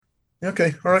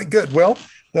Okay. All right. Good. Well,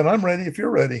 then I'm ready if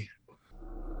you're ready.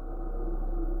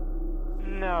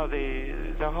 No,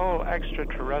 the whole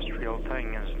extraterrestrial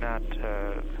thing is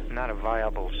not a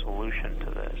viable solution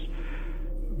to this.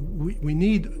 We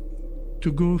need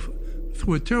to go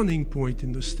through a turning point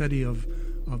in the study of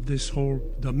this whole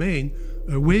domain,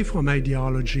 away from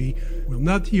ideology. We're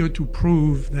not here to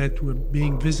prove that we're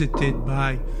being visited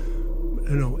by,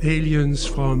 aliens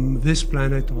from this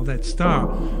planet or that star.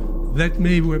 That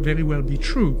may very well be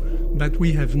true, but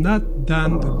we have not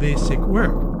done the basic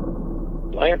work.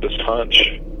 I have this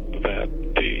hunch that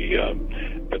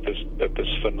that this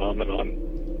phenomenon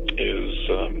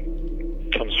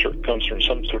comes from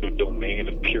some sort of domain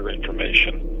of pure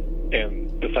information, and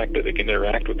the fact that it can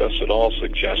interact with us at all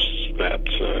suggests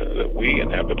that we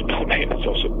inhabit a domain that's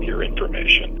also pure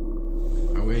information.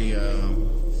 Are we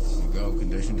go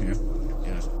conditioned here?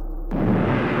 Yes.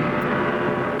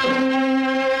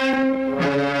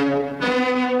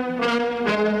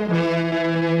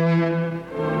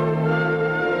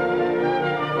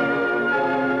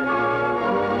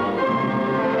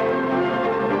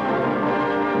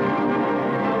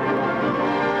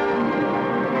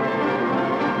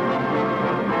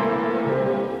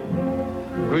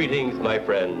 Greetings, my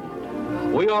friend.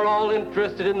 We are all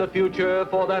interested in the future,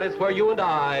 for that is where you and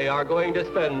I are going to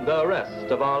spend the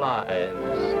rest of our lives.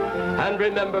 And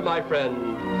remember, my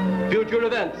friend, future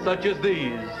events such as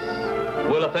these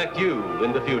will affect you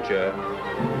in the future.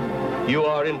 You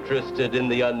are interested in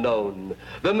the unknown,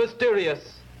 the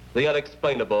mysterious, the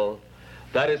unexplainable.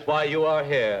 That is why you are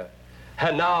here.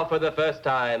 And now, for the first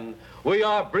time, we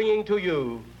are bringing to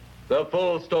you the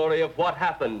full story of what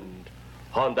happened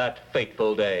on that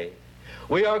fateful day.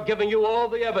 We are giving you all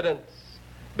the evidence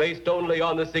based only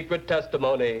on the secret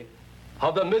testimony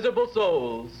of the miserable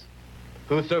souls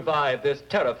who survived this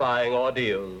terrifying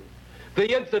ordeal.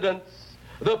 The incidents,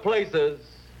 the places.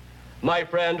 My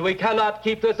friend, we cannot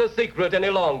keep this a secret any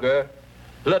longer.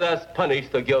 Let us punish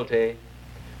the guilty.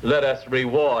 Let us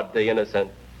reward the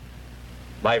innocent.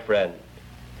 My friend,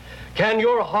 can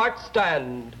your heart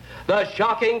stand the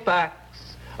shocking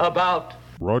facts about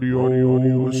Radio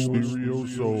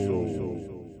Mysterioso.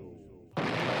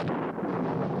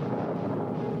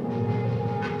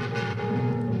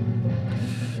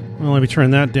 Well, let me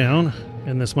turn that down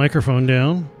and this microphone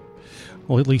down.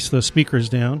 Well, at least the speakers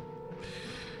down.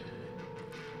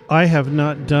 I have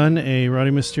not done a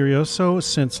Radio Mysterioso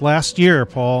since last year,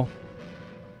 Paul.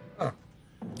 Huh.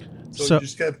 So you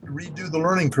just got to redo the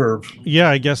learning curve. Yeah,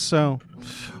 I guess so.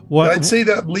 I'd say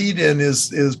that lead-in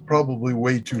is probably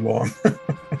way too long.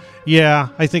 Yeah,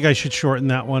 I think I should shorten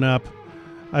that one up.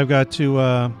 I've got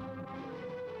to...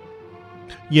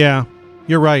 Yeah,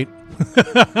 you're right.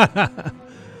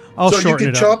 I'll shorten it up. So you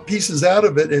can chop pieces out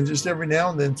of it and just every now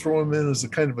and then throw them in as a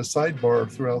kind of a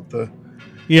sidebar throughout the...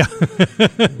 Yeah.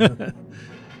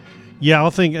 Yeah,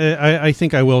 I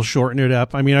think I will shorten it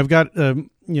up. I mean, I've got,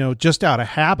 just out of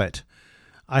habit,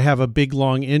 I have a big,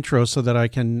 long intro so that I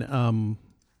can...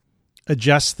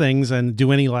 adjust things and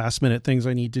do any last minute things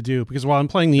I need to do, because while I'm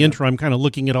playing the intro, I'm kind of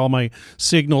looking at all my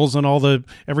signals and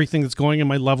everything that's going in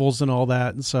my levels and all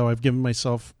that. And so I've given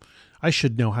myself, I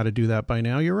should know how to do that by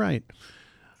now. You're right.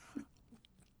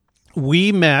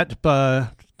 We met,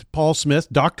 Paul Smith,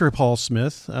 Dr. Paul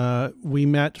Smith. We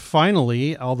met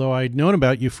finally, although I'd known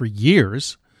about you for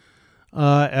years,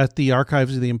 at the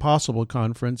Archives of the Impossible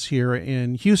conference here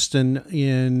in Houston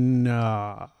in,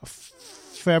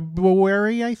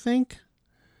 February, I think.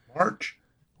 March.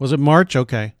 Was it March?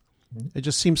 Okay. It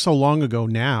just seems so long ago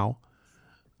now.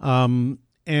 And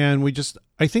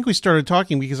I think we started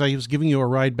talking because I was giving you a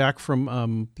ride back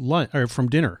from lunch or from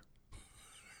dinner.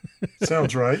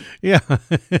 Sounds right. Yeah.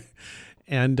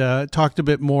 And talked a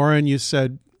bit more, and you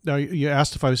said, you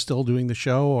asked if I was still doing the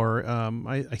show, or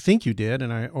I think you did,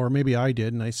 or maybe I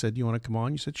did, and I said, you want to come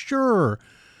on? You said, sure.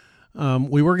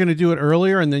 We were going to do it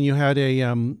earlier, and then you had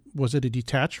was it a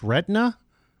detached retina?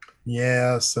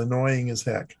 Yes, annoying as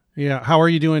heck. Yeah. How are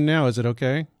you doing now? Is it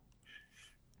okay?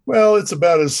 Well, it's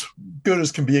about as good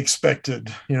as can be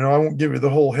expected. I won't give you the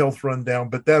whole health rundown,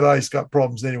 but that eye's got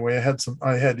problems anyway.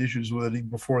 I had issues with it even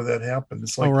before that happened.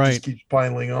 It's like It just keeps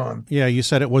piling on. Yeah, you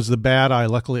said it was the bad eye.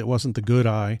 Luckily, it wasn't the good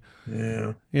eye.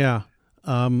 Yeah. Yeah.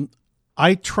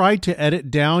 I tried to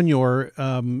edit down your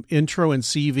intro and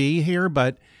CV here,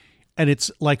 and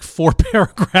it's like 4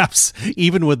 paragraphs,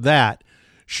 even with that.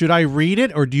 Should I read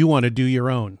it, or do you want to do your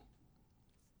own?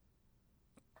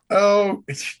 Oh,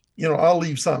 I'll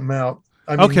leave something out.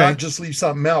 I mean, not just leave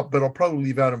something out, but I'll probably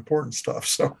leave out important stuff.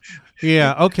 So,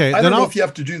 yeah, okay. I don't know if you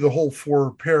have to do the whole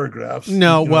 4 paragraphs.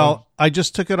 No, well, I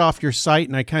just took it off your site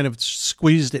and I kind of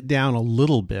squeezed it down a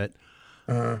little bit.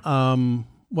 Well,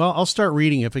 I'll start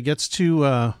reading. If it gets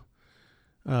too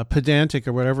pedantic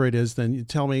or whatever it is, then you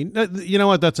tell me. You know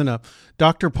what? That's enough.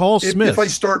 Dr. Paul Smith. If I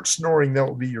start snoring, that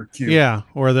will be your cue. Yeah,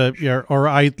 or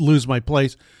I lose my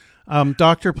place.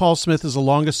 Dr. Paul Smith is the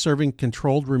longest-serving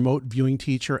controlled remote viewing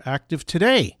teacher active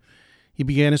today. He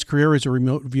began his career as a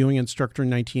remote viewing instructor in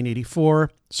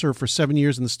 1984, served for 7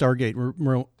 years in the Stargate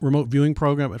remote viewing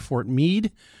program at Fort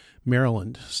Meade,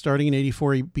 Maryland. Starting in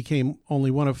 1984, he became only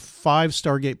one of 5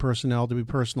 Stargate personnel to be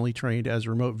personally trained as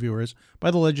remote viewers by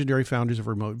the legendary founders of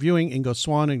remote viewing, Ingo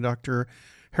Swann and Dr.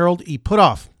 Harold E.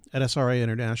 Puthoff at SRA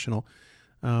International.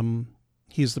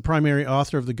 He's the primary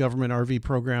author of the government RV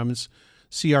program's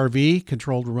CRV,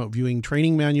 Controlled Remote Viewing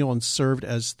Training Manual, and served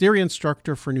as theory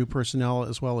instructor for new personnel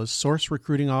as well as source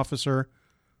recruiting officer.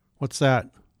 What's that?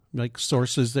 Like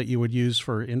sources that you would use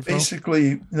for info?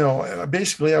 Basically,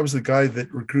 I was the guy that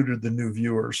recruited the new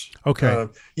viewers. Okay.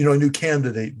 New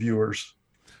candidate viewers.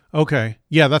 Okay.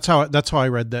 Yeah, that's how I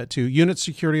read that too. Unit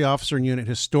security officer and unit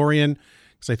historian,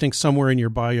 because I think somewhere in your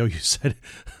bio you said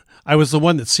I was the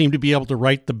one that seemed to be able to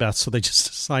write the best, so they just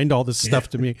assigned all this stuff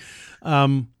to me.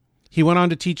 He went on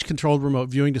to teach controlled remote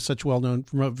viewing to such well-known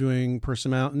remote viewing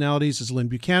personalities as Lynn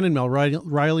Buchanan, Mel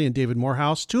Riley, and David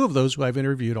Morehouse, 2 of those who I've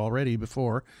interviewed already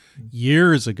before,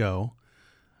 years ago.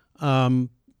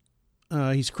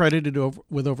 He's credited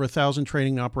with over 1,000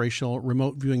 training and operational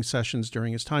remote viewing sessions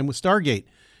during his time with Stargate.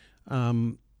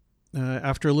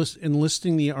 After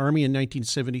enlisting the Army in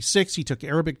 1976, he took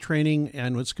Arabic training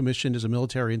and was commissioned as a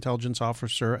military intelligence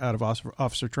officer out of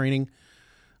officer training.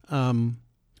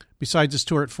 Besides his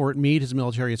tour at Fort Meade, his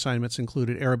military assignments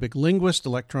included Arabic linguist,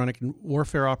 electronic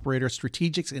warfare operator,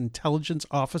 strategic intelligence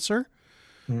officer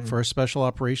for a special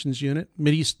operations unit,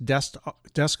 Mideast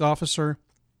desk officer,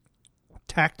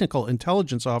 tactical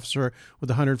intelligence officer with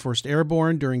the 101st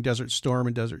Airborne during Desert Storm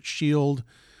and Desert Shield,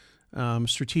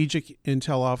 strategic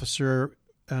intel officer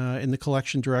in the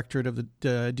collection directorate of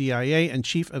the DIA, and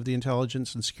chief of the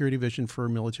Intelligence and Security Division for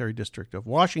Military District of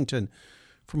Washington,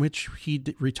 from which he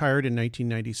retired in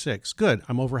 1996. Good.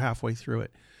 I'm over halfway through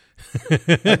it.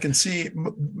 I can see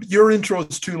your intro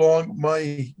is too long.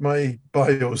 My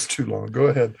bio is too long. Go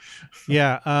ahead.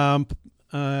 Yeah.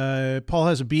 Paul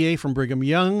has a BA from Brigham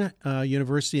Young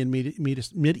University in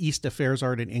Mid-East Affairs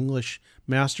Art and English,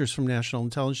 master's from National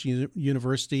Intelligence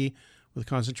University with a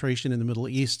concentration in the Middle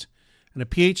East, and a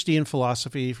PhD in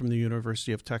philosophy from the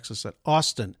University of Texas at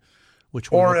Austin.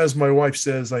 As my wife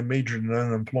says, I majored in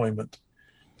unemployment.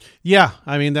 Yeah,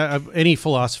 I mean, any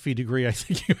philosophy degree, I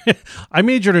think. I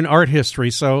majored in art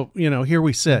history, so, here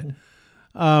we sit.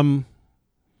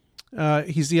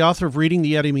 He's the author of Reading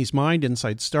the Enemy's Mind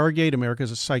Inside Stargate,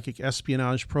 America's Psychic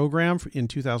Espionage Program in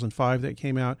 2005 that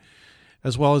came out,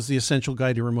 as well as The Essential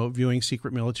Guide to Remote Viewing,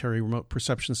 Secret Military Remote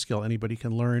Perception Skill Anybody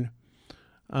Can Learn.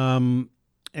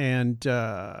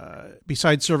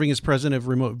 Besides serving as president of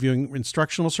Remote Viewing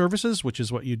Instructional Services, which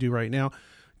is what you do right now,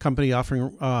 company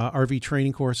offering RV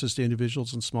training courses to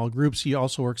individuals and small groups, he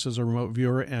also works as a remote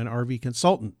viewer and RV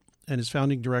consultant, and is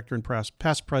founding director and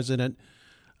past president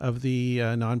of the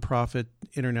nonprofit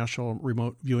International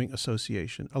Remote Viewing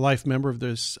Association, a life member of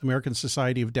the American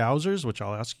Society of Dowsers, which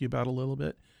I'll ask you about a little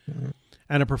bit,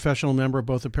 and a professional member of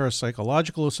both the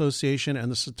Parapsychological Association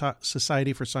and the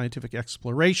Society for Scientific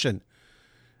Exploration,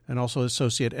 and also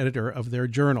associate editor of their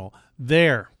journal.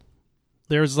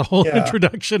 There's the whole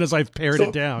introduction as I've pared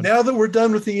it down. Now that we're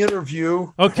done with the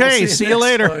interview. Okay, see you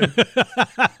later.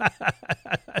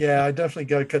 Yeah, I definitely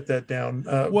got to cut that down.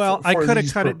 I could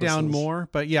have cut it down more,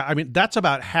 but yeah, I mean, that's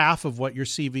about half of what your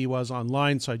CV was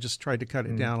online, so I just tried to cut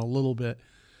it down a little bit.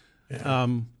 Yeah.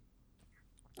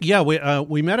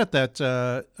 We met at that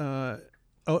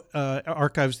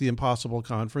Archives the Impossible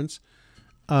conference.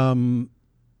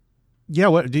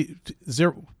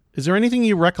 Is there anything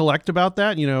you recollect about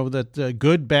that? That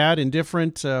good, bad,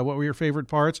 indifferent, what were your favorite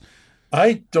parts?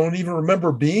 I don't even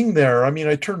remember being there. I mean,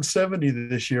 I turned 70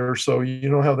 this year, so you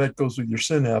know how that goes with your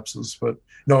synapses. But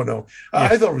no. Yeah.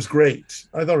 I thought it was great.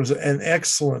 I thought it was an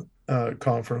excellent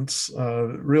conference.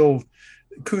 Real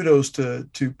kudos to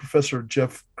Professor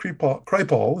Jeff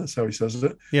Kripal, that's how he says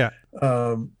it. Yeah.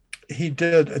 He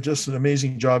did just an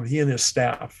amazing job. He and his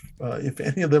staff. If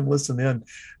any of them listen in,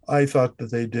 I thought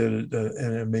that they did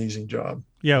an amazing job.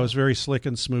 Yeah, it was very slick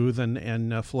and smooth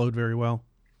and flowed very well.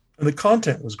 And the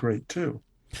content was great too.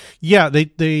 Yeah,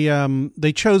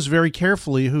 they chose very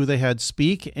carefully who they had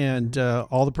speak, and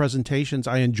all the presentations.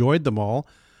 I enjoyed them all.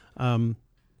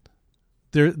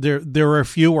 There were a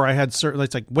few where I had certain.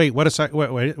 It's like, wait a second.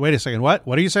 Wait a second. What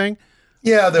are you saying?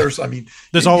 Yeah, there's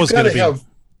always going to be.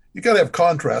 You got to have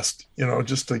contrast,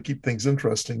 just to keep things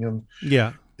interesting. And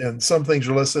yeah, And some things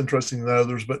are less interesting than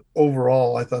others, but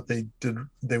overall, I thought they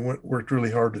worked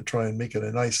really hard to try and make it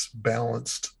a nice,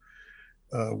 balanced,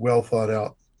 well thought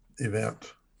out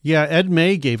event. Yeah, Ed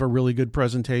May gave a really good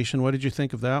presentation. What did you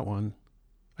think of that one?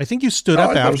 I think you stood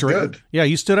up after it. Good. Yeah,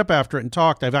 you stood up after it and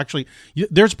talked.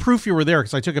 There's proof you were there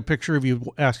because I took a picture of you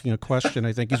asking a question.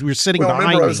 I think because we were sitting behind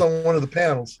remember, me. I was on one of the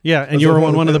panels. Yeah, and you were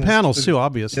on one of the panels too,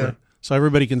 obviously. Yeah. So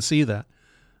everybody can see that.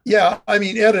 Yeah, I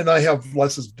mean, Ed and I have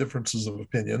lots of differences of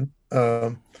opinion,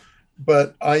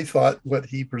 but I thought what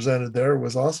he presented there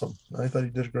was awesome. I thought he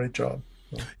did a great job.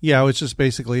 Yeah, it's just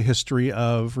basically a history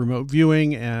of remote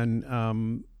viewing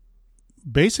and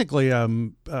basically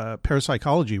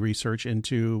parapsychology research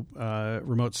into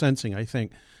remote sensing, I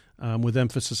think, with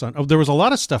emphasis on... there was a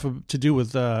lot of stuff to do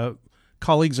with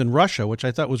colleagues in Russia, which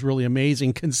I thought was really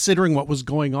amazing, considering what was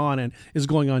going on and is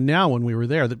going on now when we were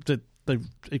there. The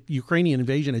Ukrainian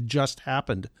invasion had just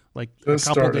happened, like a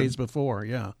couple of days before,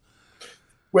 yeah.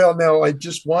 Well, now, I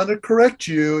just want to correct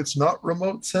you. It's not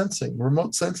remote sensing.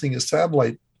 Remote sensing is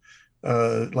satellite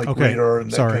radar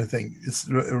and that kind of thing. It's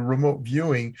remote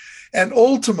viewing. And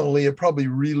ultimately, it probably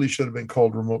really should have been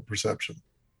called remote perception.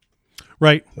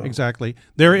 Right, so. Exactly.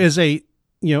 There is a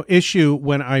issue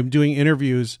when I'm doing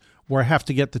interviews where I have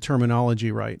to get the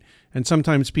terminology right. And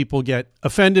sometimes people get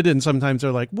offended and sometimes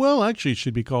they're like, well, actually it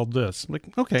should be called this. Like,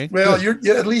 okay. Well,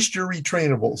 at least you're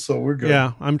retrainable, so we're good.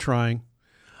 Yeah, I'm trying.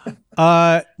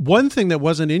 One thing that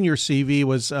wasn't in your CV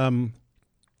was, and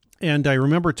I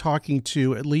remember talking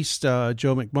to at least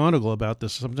Joe McMoneagle about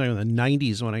this sometime in the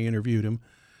 90s when I interviewed him.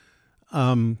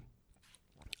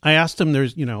 I asked him,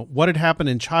 what had happened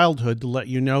in childhood to let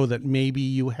you know that maybe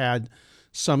you had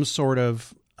some sort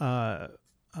of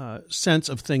sense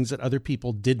of things that other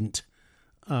people didn't.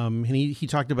 And he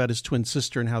talked about his twin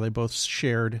sister and how they both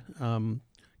shared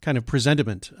kind of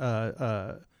presentiment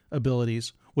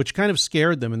abilities, which kind of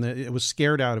scared them, and it was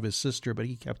scared out of his sister, but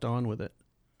he kept on with it.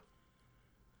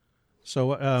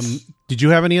 So did you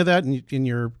have any of that in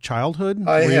your childhood?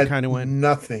 I had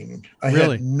nothing. I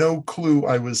had no clue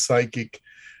I was psychic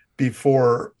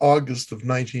before August of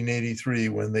 1983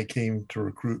 when they came to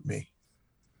recruit me.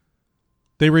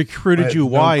 They recruited you.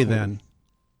 Why then?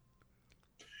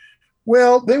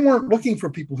 Well, they weren't looking for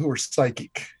people who were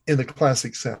psychic in the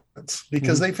classic sense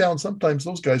because they found sometimes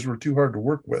those guys were too hard to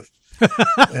work with.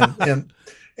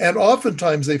 and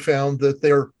oftentimes they found that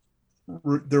their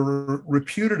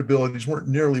reputed abilities weren't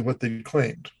nearly what they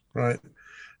claimed, right?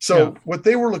 So what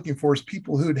they were looking for is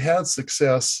people who'd had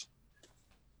success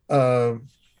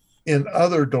in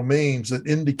other domains that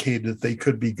indicated that they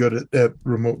could be good at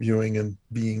remote viewing and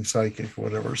being psychic or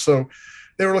whatever. So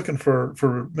they were looking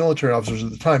for military officers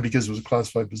at the time because it was a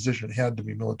classified position. It had to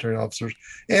be military officers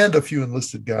and a few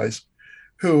enlisted guys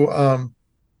who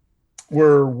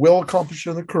were well accomplished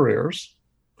in their careers,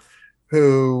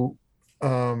 who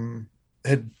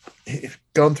had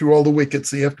gone through all the wickets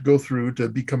that you have to go through to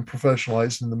become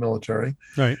professionalized in the military,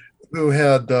 right? Who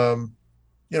had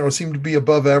seemed to be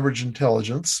above average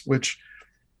intelligence, which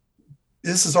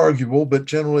this is arguable, but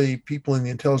generally people in the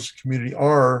intelligence community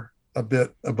are a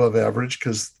bit above average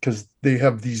because they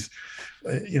have these,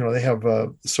 they have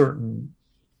certain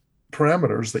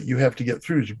parameters that you have to get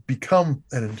through to become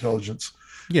an intelligence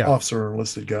officer or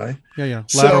enlisted guy. Yeah.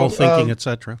 Lateral thinking,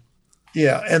 etc.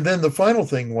 Yeah. And then the final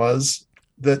thing was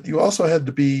that you also had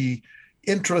to be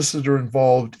interested or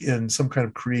involved in some kind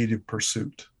of creative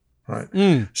pursuit, right?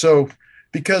 So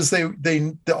because they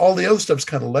all the other stuff's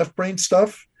kind of left brain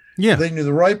stuff. Yeah. They knew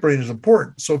the right brain is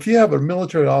important. So if you have a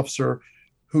military officer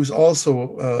who's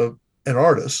also an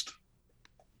artist,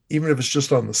 even if it's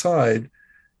just on the side,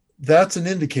 that's an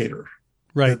indicator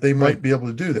that they might be able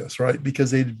to do this, right?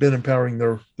 Because they'd been empowering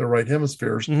their right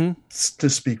hemispheres, to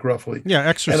speak roughly. Yeah,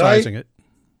 exercising it.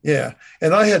 Yeah.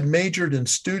 And I had majored in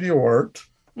studio art.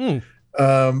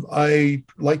 I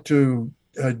like to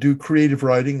do creative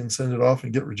writing and send it off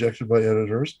and get rejected by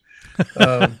editors.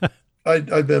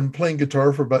 I'd been playing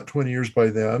guitar for about 20 years by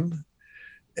then.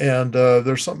 And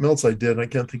there's something else I did, and I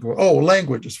can't think of it. Oh,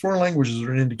 languages. Foreign languages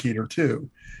are an indicator too.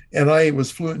 And I was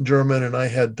fluent in German, and I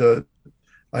had been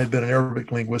an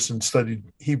Arabic linguist and studied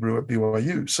Hebrew at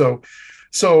BYU.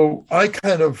 So I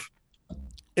kind of,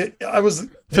 I was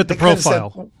fit the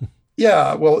profile.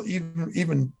 Well,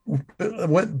 even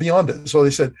went beyond it. So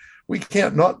they said, we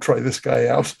can't not try this guy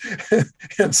out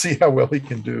and see how well he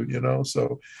can do,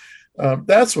 So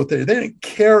that's what they didn't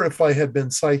care if I had been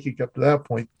psychic up to that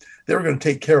point. They were going to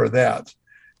take care of that.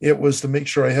 It was to make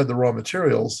sure I had the raw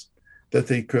materials that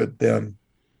they could then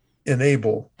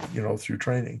enable, through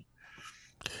training.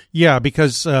 Yeah,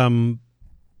 because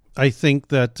I think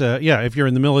that, if you're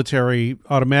in the military,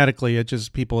 automatically it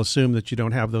just people assume that you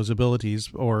don't have those abilities,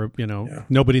 or,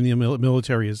 nobody in the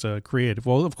military is creative.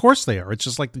 Well, of course they are. It's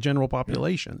just like the general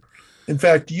population. In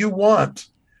fact, you want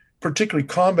particularly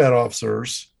combat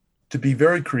officers to be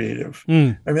very creative. I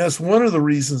mean, that's one of the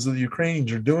reasons that the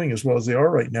Ukrainians are doing as well as they are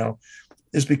right now,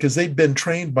 is because they've been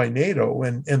trained by NATO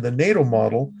and the NATO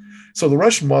model. So the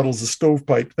Russian model is a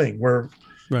stovepipe thing where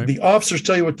the officers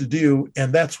tell you what to do,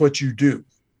 and that's what you do.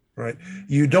 Right.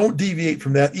 You don't deviate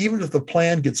from that. Even if the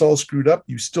plan gets all screwed up,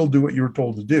 you still do what you were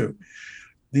told to do.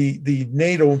 The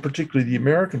NATO, and particularly the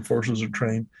American forces, are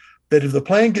trained that if the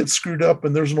plan gets screwed up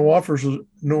and there's no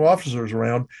officers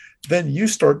around, then you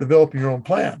start developing your own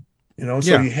plan.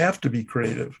 So you have to be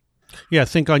creative. Yeah,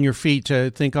 think on your feet.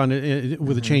 Think on it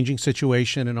with a changing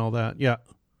situation and all that. Yeah.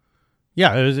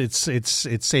 It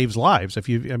saves lives.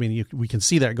 We can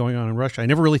see that going on in Russia. I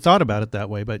never really thought about it that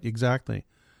way, but exactly.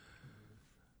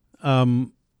 David,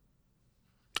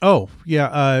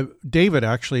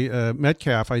 actually,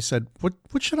 Metcalf, I said, what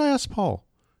should I ask Paul?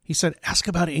 He said, ask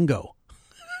about Ingo.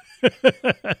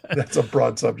 That's a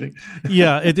broad subject.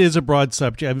 Yeah, it is a broad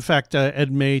subject. In fact,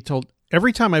 Ed May told,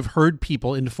 every time I've heard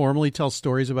people informally tell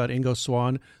stories about Ingo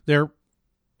Swann,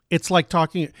 it's like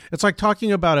talking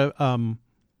about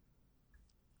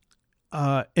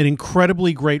an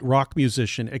incredibly great rock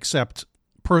musician, except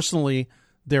personally,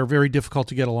 they're very difficult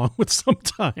to get along with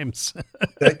sometimes.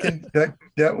 That's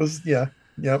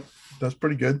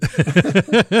pretty good.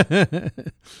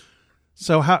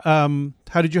 So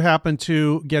how did you happen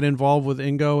to get involved with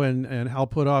Ingo and Hal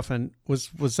Puthoff? And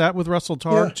was that with Russell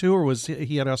Targ too, or was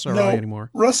he at SRI anymore?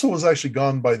 Russell was actually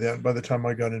gone by then, by the time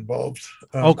I got involved.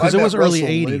 Because it was early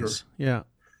 80s. Later. Yeah.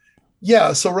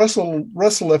 Yeah. So Russell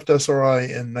left SRI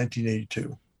in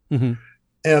 1982. Mm-hmm.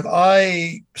 And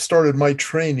I started my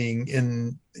training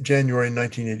in January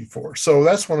 1984. So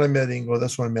that's when I met Ingo.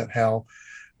 That's when I met Hal.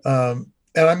 And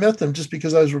I met them just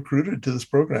because I was recruited to this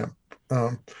program.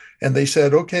 And they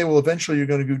said, okay, well, eventually you're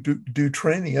going to go do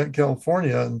training out in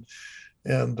California and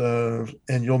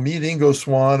you'll meet Ingo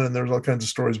Swann. And there's all kinds of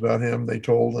stories about him they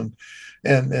told. And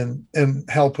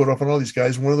Hal Puthoff and all these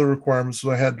guys. One of the requirements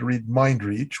was I had to read Mind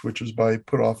Reach, which is by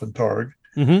Puthoff and Targ.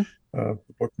 Mm-hmm. The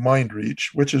book Mind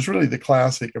Reach, which is really the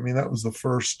classic. I mean, that was the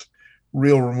first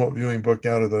real remote viewing book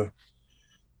out of the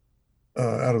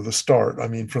start. I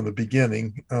mean, from the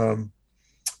beginning.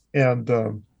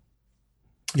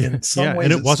 In some ways,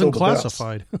 and it wasn't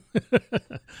classified.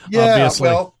 Obviously.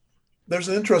 Well, there's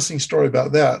an interesting story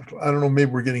about that. I don't know,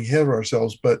 maybe we're getting ahead of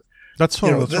ourselves, but that's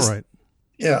all right.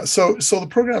 Yeah. So the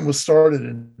program was started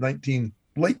in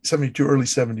late 72, early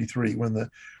 73, when the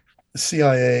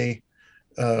CIA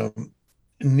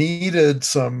needed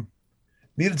someone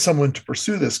to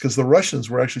pursue this, because the Russians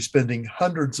were actually spending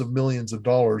hundreds of millions of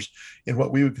dollars in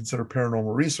what we would consider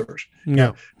paranormal research. Yeah.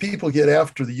 Now, people get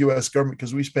after the U.S. government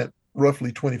because we spent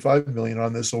roughly $25 million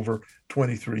on this over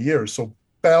 23 years. So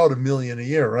about $1 million a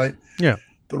year, right? Yeah.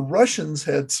 The Russians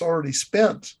had already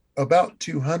spent about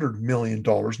 $200 million,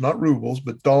 not rubles,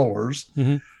 but dollars,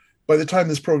 mm-hmm. by the time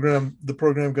the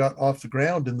program got off the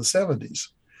ground in the 70s.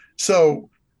 So,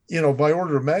 by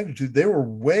order of magnitude, they were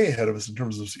way ahead of us in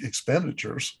terms of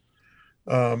expenditures,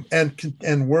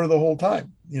 and were the whole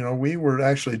time. We were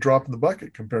actually dropping the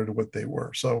bucket compared to what they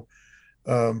were. So,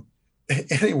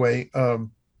 anyway,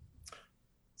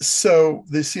 so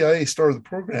the CIA started the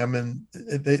program, and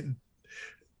I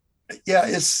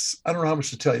don't know how much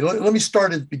to tell you. Let me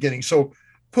start at the beginning. So,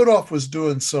 Puthoff was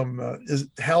doing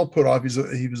Hal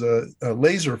Puthoff. He was a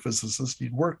laser physicist.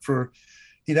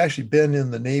 He'd actually been in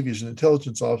the Navy as an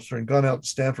intelligence officer and gone out to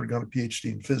Stanford, got a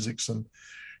PhD in physics and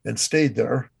stayed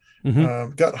there.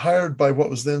 Mm-hmm. Got hired by what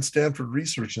was then Stanford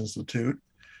Research Institute.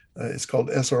 It's called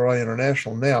SRI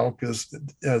International now, because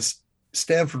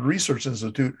Stanford Research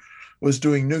Institute was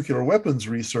doing nuclear weapons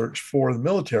research for the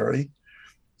military.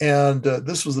 And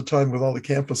this was the time with all the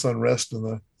campus unrest in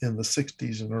the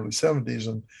 60s and early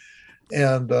 70s.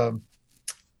 And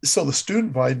so the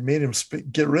student body made him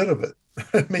get rid of it.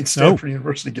 It made Stanford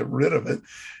University get rid of it,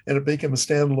 and it became a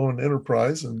standalone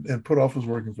enterprise, and Puthoff was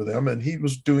working for them, and he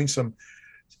was doing some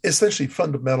essentially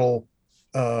fundamental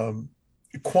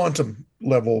quantum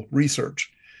level research.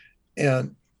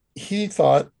 And he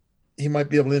thought he might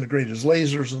be able to integrate his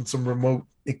lasers and some remote,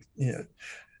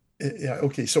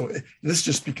 okay, so this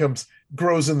just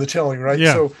grows in the telling, right?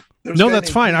 Yeah. So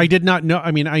that's fine. I did not know.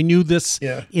 I mean, I knew this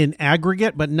in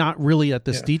aggregate, but not really at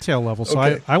this detail level. So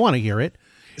okay. I want to hear it.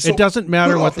 So it doesn't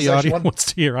matter what the audience wants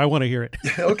to hear. I want to hear it.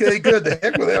 Okay, good. The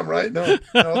heck with them, right? No,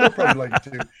 they'll probably like it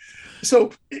too.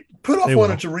 So Puthoff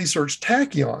wanted to research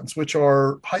tachyons, which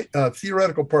are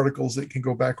theoretical particles that can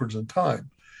go backwards in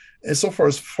time. And so far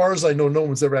as I know, no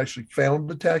one's ever actually found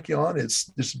the tachyon. It's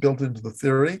just built into the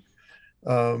theory.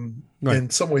 Right. In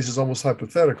some ways, it's almost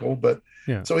hypothetical, but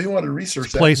so he wanted to research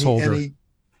it's placeholder.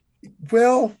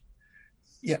 Well,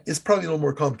 yeah, it's probably a little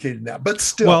more complicated than that, but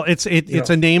still. Well, it's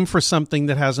a name for something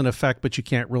that has an effect, but you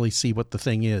can't really see what the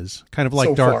thing is. Kind of like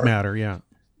so dark matter, yeah.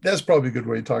 That's probably a good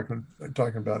way of talking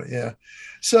about it, yeah.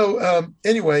 So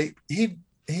anyway, he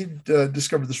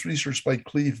discovered this research by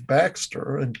Cleve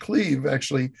Backster, and Cleve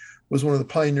actually was one of the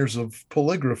pioneers of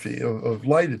polygraphy, of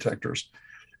lie detectors,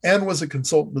 and was a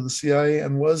consultant to the CIA,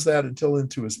 and was that until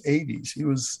into his 80s. He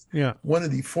was one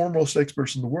of the foremost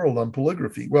experts in the world on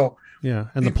polygraphy. Well, yeah,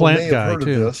 and the plant guy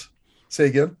too. Say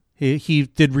again. He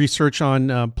did research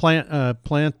on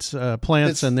plants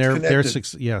and their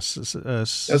yes.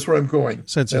 That's where I'm going.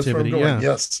 Sensitivity,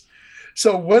 yes.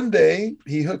 So one day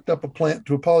he hooked up a plant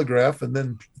to a polygraph and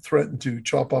then threatened to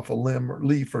chop off a limb or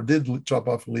leaf, or did chop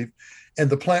off a leaf, and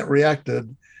the plant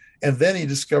reacted. And then he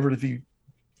discovered if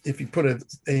he put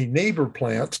a neighbor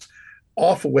plant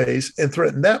off a ways and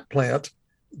threatened that plant,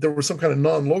 there was some kind of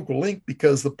non-local link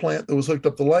because the plant that was hooked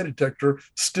up the lie detector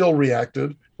still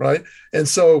reacted, right? And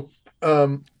so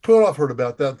Puthoff heard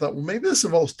about that and thought, well, maybe this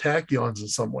involves tachyons in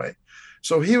some way.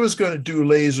 So he was going to do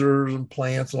lasers and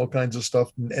plants and all kinds of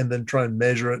stuff and then try and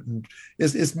measure it. And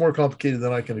it's more complicated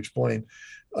than I can explain.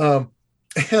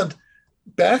 And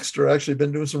Baxter actually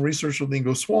been doing some research with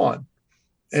Ingo Swann.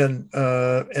 And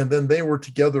then they were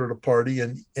together at a party,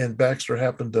 and Baxter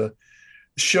happened to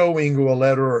show Ingo a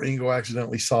letter, or Ingo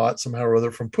accidentally saw it somehow or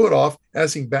other from Puthoff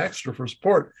asking Baxter for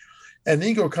support. And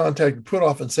Ingo contacted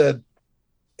Puthoff and said,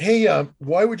 hey,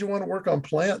 why would you want to work on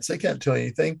plants? They can't tell you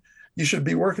anything. You should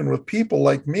be working with people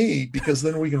like me, because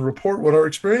then we can report what our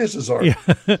experiences are. Yeah.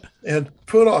 And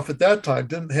Puthoff at that time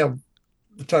didn't have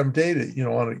the time of day to, he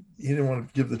didn't want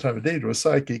to give the time of day to a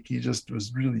psychic. He just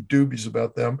was really dubious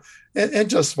about them, and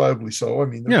justifiably so. I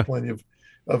mean, there's plenty of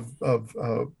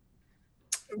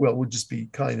we'll just be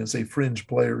kind and say fringe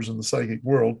players in the psychic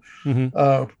world.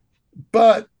 Mm-hmm.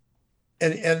 But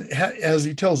as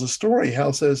he tells the story,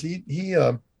 Hal says he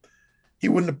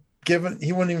wouldn't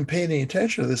even pay any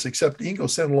attention to this, except Ingo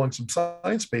sent along some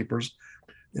science papers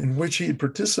in which he had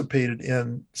participated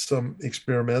in some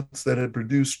experiments that had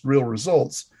produced real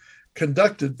results,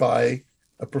 conducted by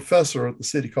a professor at the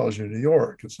City College of New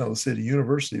York. It's now the City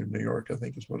University of New York, I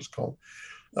think is what it's called.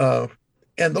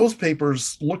 And those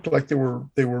papers looked like they were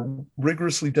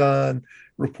rigorously done,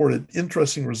 reported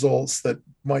interesting results that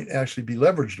might actually be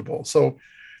leverageable. So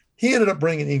he ended up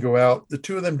bringing Ingo out. The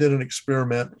two of them did an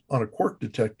experiment on a quark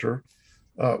detector,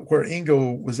 where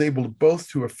Ingo was able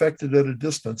to affect it at a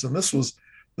distance. And this was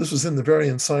in the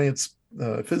Varian Science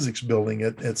Physics building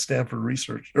at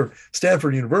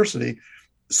Stanford University,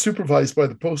 supervised by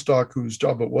the postdoc whose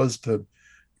job it was to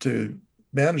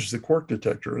manage the quark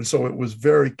detector. And so it was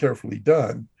very carefully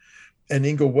done. And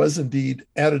Ingo was indeed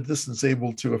at a distance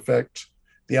able to affect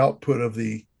the output of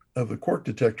the quark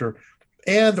detector.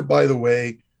 And by the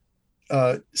way,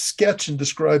 sketch and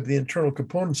describe the internal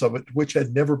components of it, which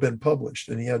had never been published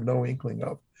and he had no inkling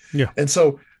of. Yeah. And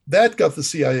so that got the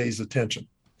CIA's attention.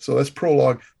 So that's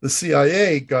prologue. The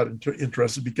CIA got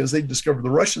interested because they discovered the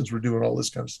Russians were doing all this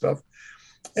kind of stuff.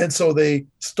 And so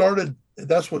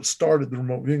that's what started the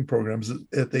remote viewing programs.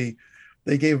 They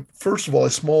gave, first of all, a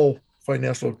small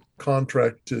financial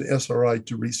contract to SRI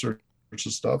to research the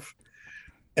stuff,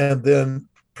 and then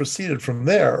proceeded from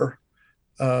there.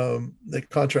 The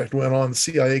contract went on. The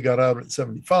CIA got out in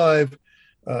 1975.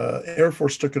 Air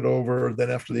Force took it over. Then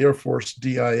after the Air Force,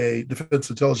 DIA, Defense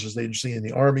Intelligence Agency, and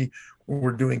the Army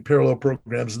were doing parallel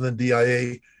programs, and then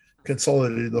DIA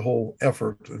consolidated the whole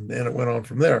effort, and it went on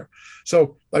from there.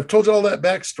 So I've told you all that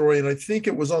backstory, and I think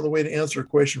it was on the way to answer a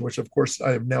question, which of course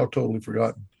I have now totally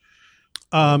forgotten.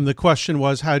 The question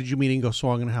was, how did you meet Ingo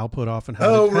Swann and Hal Puthoff, and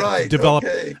how to develop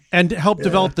and help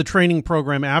develop the training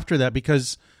program after that?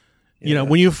 Because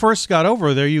when you first got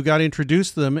over there, you got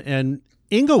introduced to them, and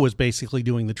Ingo was basically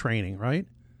doing the training, right?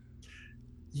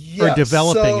 Yeah, or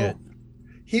developing it.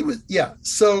 He was,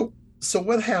 So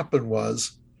what happened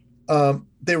was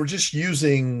they were just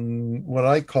using what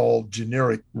I call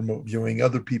generic remote viewing.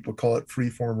 Other people call it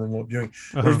freeform remote viewing.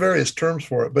 Uh-huh. There's various terms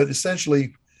for it, but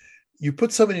essentially you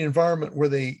put somebody in an environment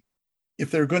where if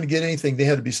they're going to get anything, they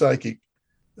had to be psychic.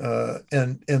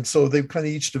 And so they've kind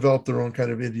of each developed their own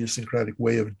kind of idiosyncratic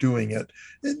way of doing it.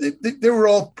 They were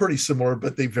all pretty similar,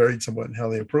 but they varied somewhat in how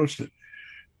they approached it.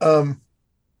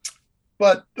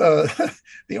 But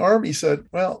the Army said,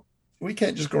 well, we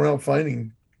can't just go around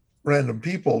finding random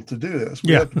people to do this.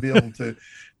 We have to be able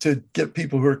to get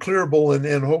people who are clearable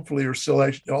and hopefully are still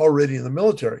actually already in the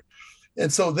military.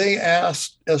 And so they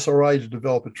asked SRI to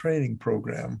develop a training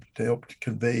program to help to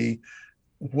convey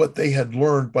what they had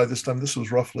learned by this time. This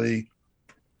was roughly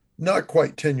not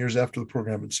quite 10 years after the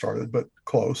program had started, but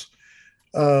close.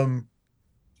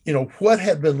 What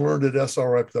had been learned at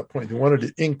SRI up to that point. They wanted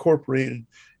it incorporated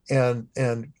and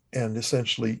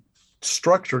essentially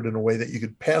structured in a way that you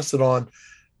could pass it on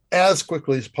as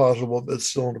quickly as possible, but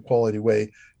still in a quality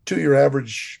way to your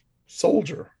average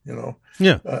soldier.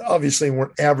 Yeah. Obviously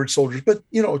weren't average soldiers, but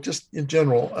just in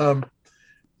general.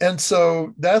 And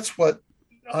so that's what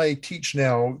I teach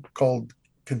now, called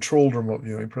controlled remote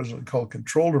viewing, presently called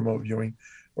controlled remote viewing,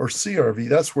 or CRV.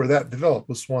 That's where that developed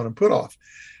with Swan and Puthoff.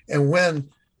 And when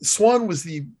Swan was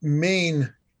the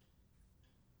main,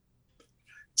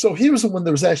 so he was the one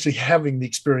that was actually having the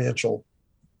experiential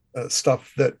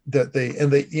stuff that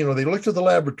they looked at the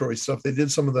laboratory stuff. They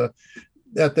did some of the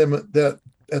at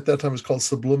that time was called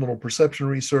subliminal perception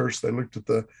research. They looked at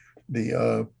the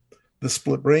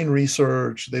split brain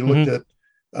research. They looked at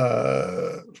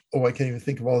I can't even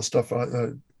think of all the stuff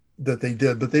that they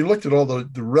did, but they looked at all the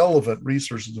relevant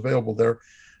resources available there.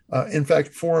 In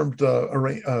fact, formed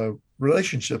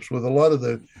relationships with a lot of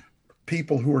the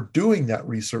people who were doing that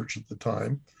research at the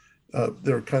time.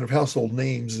 They're kind of household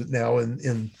names now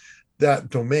in that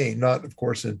domain. Not, of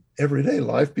course, in everyday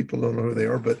life. People don't know who they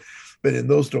are, but in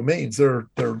those domains, they're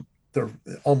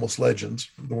almost legends.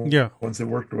 The ones they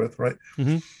worked with, right?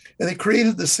 Mm-hmm. And they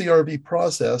created the CRV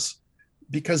process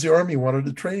because the Army wanted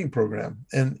a training program,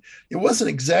 and it wasn't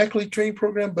exactly a training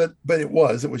program, but it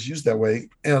was used that way.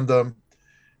 And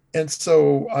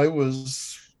so I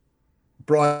was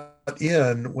brought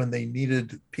in when they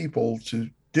needed people to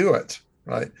do it,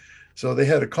 right? So they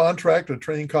had a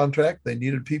training contract. They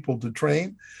needed people to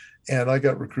train, and I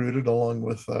got recruited along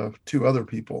with two other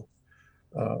people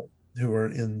who were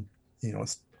in,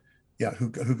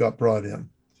 who got brought in.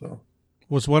 So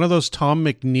was one of those Tom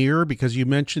McNear, because you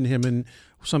mentioned him in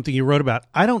something you wrote about.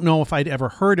 I don't know if I'd ever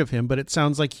heard of him, but it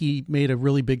sounds like he made a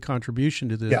really big contribution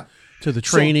to the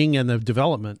training and the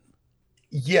development.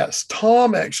 Yes,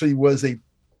 Tom actually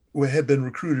had been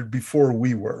recruited before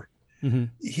we were. Mm-hmm.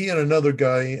 He and another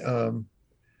guy,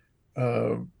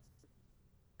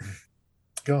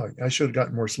 God, I should have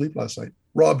gotten more sleep last night.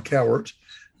 Rob Cowart,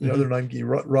 the other name,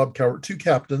 Rob Cowart, two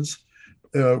captains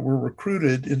were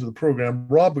recruited into the program.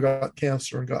 Rob got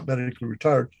cancer and got medically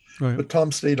retired, right. But Tom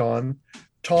stayed on.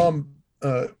 Tom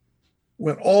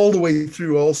went all the way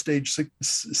through all six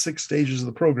stages of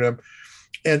the program,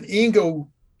 and Ingo,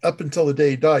 up until the day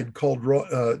he died, called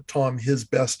Tom his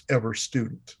best ever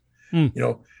student.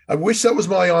 I wish that was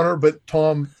my honor, but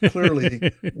Tom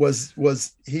clearly was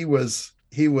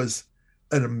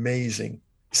an amazing,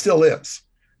 still is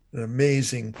an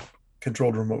amazing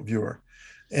controlled remote viewer.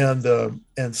 And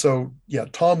so,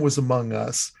 Tom was among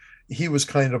us. He was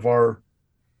kind of our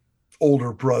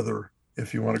older brother,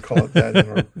 if you want to call it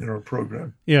that, in our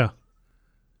program. Yeah.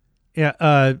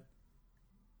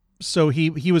 So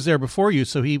he was there before you.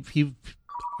 So he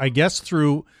I guess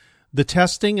through the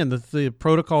testing and the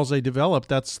protocols they developed,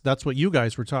 that's what you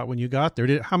guys were taught when you got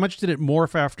there. How much did it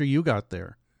morph after you got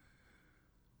there?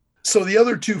 So the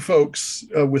other two folks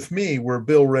with me were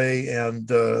Bill Ray and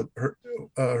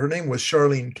her name was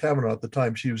Charlene Kavanaugh at the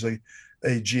time. She was a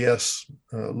GS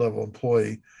level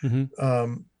employee.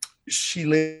 Mm-hmm. She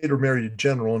later married a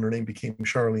general, and her name became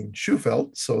Charlene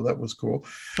Schufelt, so that was cool.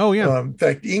 Oh, yeah. In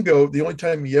fact, Ingo, the only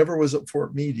time he ever was at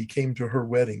Fort Meade, he came to her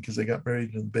wedding because they got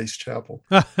married in the base chapel.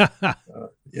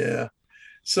 Yeah.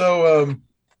 So,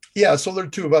 so there are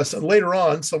two of us. And later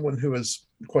on, someone who is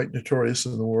quite notorious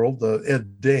in the world,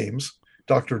 Ed Dames,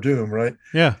 Dr. Doom, right?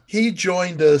 Yeah. He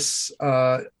joined us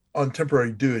on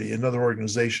temporary duty. Another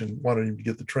organization wanted him to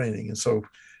get the training. And so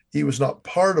he was not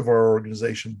part of our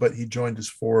organization, but he joined us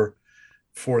for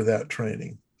that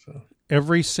training. So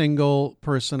every single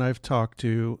person I've talked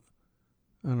to,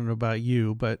 I don't know about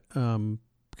you, but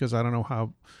because I don't know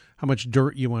how much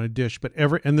dirt you want to dish, but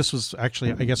and this was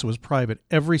actually, I guess it was private.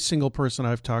 Every single person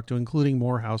I've talked to, including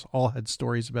Morehouse, all had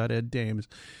stories about Ed Dames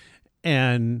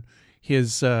and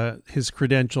his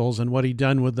credentials and what he'd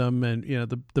done with them. And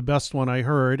the best one I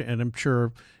heard, and I'm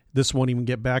sure this won't even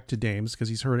get back to Dames because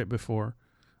he's heard it before,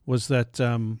 was that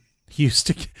he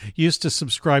used to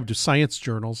subscribe to science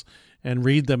journals and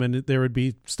read them, and there would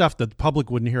be stuff that the public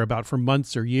wouldn't hear about for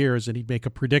months or years, and he'd make a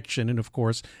prediction, and of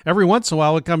course, every once in a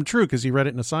while it would come true because he read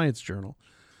it in a science journal.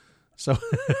 So,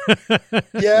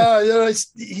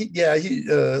 let's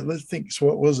think. So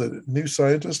what was it? New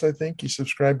Scientist, I think he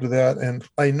subscribed to that, and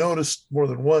I noticed more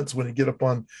than once when he'd get up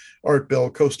on Art Bell,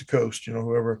 Coast to Coast,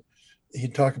 whoever,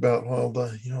 he'd talk about,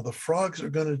 the frogs are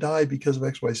going to die because of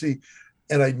XYZ.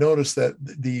 I noticed that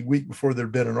the week before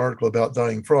there'd been an article about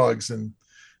dying frogs in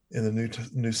the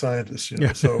New Scientist,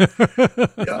 So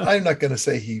I'm not going to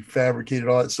say he fabricated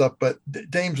all that stuff, but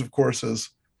Dames, of course, is,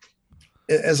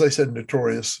 as I said,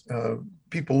 notorious.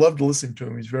 People love to listen to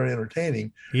him. He's very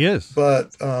entertaining. He is.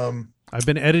 But I've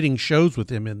been editing shows with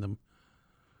him in them.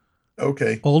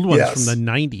 Okay. Old ones from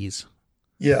the 90s.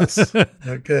 Yes.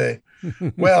 Okay.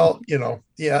 Well,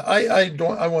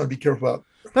 I want to be careful about.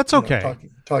 That's okay.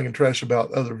 Talking trash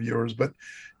about other viewers, but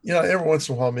every once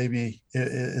in a while, maybe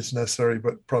it's necessary,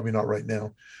 but probably not right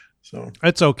now. So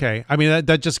it's okay. I mean,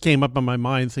 that just came up on my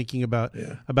mind thinking about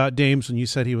Dames when you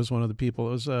said he was one of the people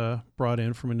that was brought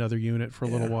in from another unit for a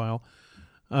little while.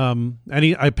 And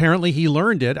he apparently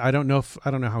learned it. I don't know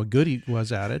how good he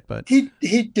was at it, but he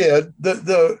did.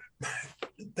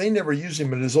 They never used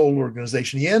him at his old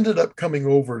organization. He ended up coming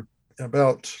over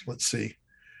about, let's see,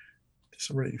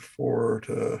 December 84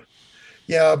 to,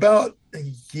 about a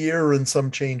year and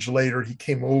some change later, he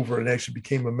came over and actually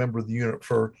became a member of the unit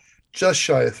for just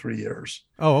shy of 3 years.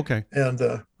 Oh, okay. And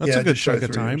that's a good chunk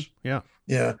of time. Years. Yeah.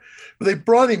 Yeah. But they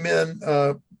brought him in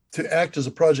to act as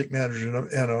a project manager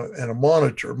and a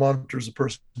monitor. A monitor is a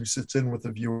person who sits in with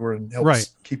the viewer and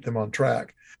helps keep them on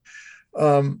track.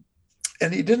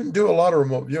 And he didn't do a lot of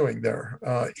remote viewing there.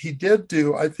 He did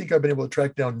do, I think I've been able to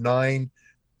track down 9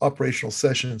 operational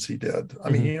sessions he did. I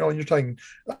mean, you're talking,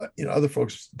 other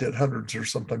folks did hundreds or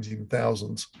sometimes even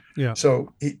thousands. Yeah.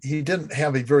 So he didn't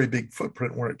have a very big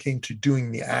footprint when it came to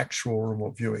doing the actual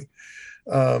remote viewing.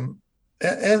 And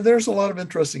there's a lot of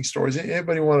interesting stories.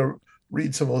 Anybody want to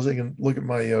read some of those, they can look at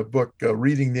my book,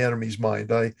 Reading the Enemy's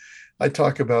Mind. I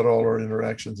talk about all our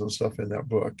interactions and stuff in that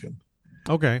book. And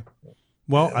okay.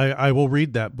 Well, I will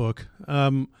read that book.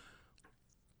 Some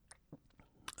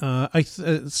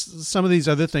of these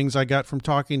other things I got from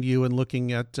talking to you and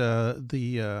looking at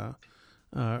the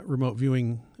remote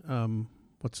viewing.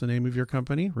 What's the name of your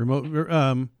company?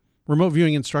 Remote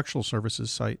Viewing Instructional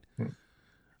Services site.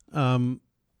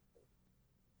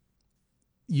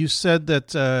 You said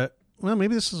that. Well,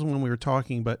 maybe this is when we were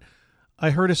talking, but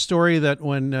I heard a story that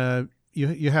when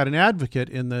you had an advocate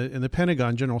in the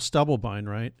Pentagon, General Stubblebine,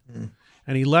 right? Mm.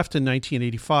 And he left in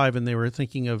 1985, and they were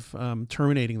thinking of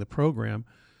terminating the program.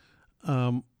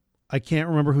 I can't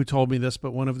remember who told me this,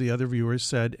 but one of the other viewers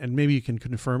said, and maybe you can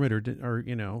confirm it or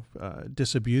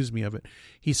disabuse me of it.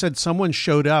 He said someone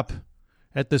showed up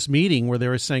at this meeting where they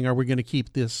were saying, "Are we going to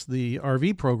keep the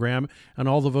RV program?" And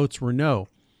all the votes were no.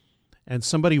 And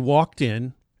somebody walked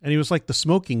in, and he was like the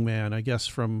smoking man, I guess,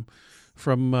 from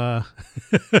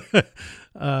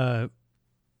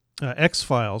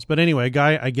X-Files. But anyway, a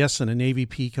guy, I guess in a Navy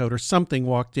pea coat or something,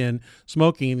 walked in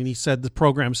smoking, and he said the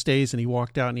program stays, and he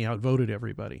walked out and he outvoted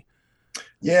everybody.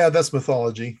 Yeah, that's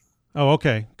mythology. Oh,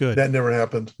 okay, good. That never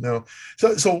happened, no.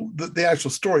 So the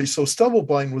actual story, so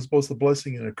Stubblebine was both a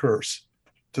blessing and a curse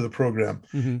to the program.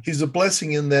 Mm-hmm. He's a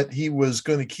blessing in that he was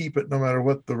going to keep it no matter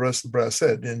what the rest of the brass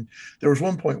said. And there was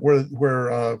one point where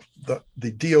the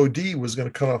DOD was going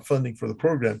to cut off funding for the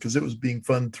program because it was being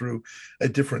funded through a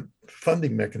different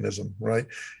funding mechanism, right?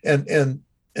 And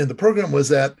the program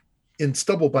was in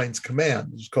Stubblebine's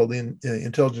command. It was called the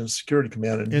Intelligence Security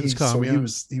Command, and he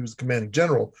was the commanding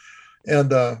general.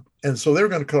 And so they were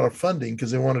going to cut off funding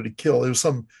because they wanted to kill. There was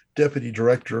some deputy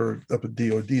director up at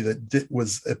DOD that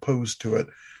was opposed to it,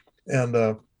 and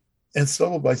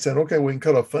Stubblebine said, "Okay, we can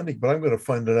cut off funding, but I'm going to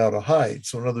fund it out of Hyde."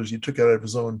 So in other words, he took it out of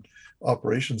his own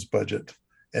operations budget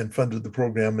and funded the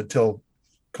program until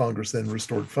Congress then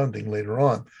restored funding later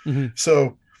on. Mm-hmm.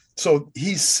 So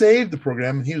he saved the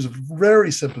program, and he was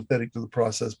very sympathetic to the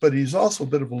process, but he's also a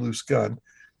bit of a loose gun.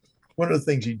 One of the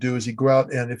things he'd do is he'd go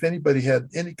out, and if anybody had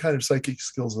any kind of psychic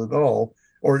skills at all,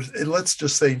 or let's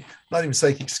just say not even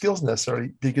psychic skills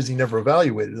necessarily, because he never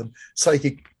evaluated them,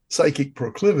 psychic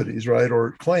proclivities, right,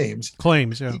 or claims,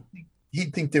 yeah.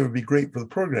 He'd think they would be great for the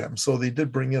program. So they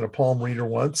did bring in a palm reader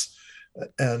once,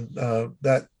 and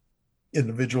that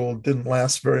individual didn't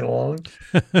last very long.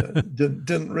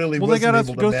 Didn't really. Well, they got to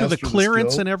go through the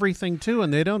clearance and everything too,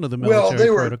 and they don't know the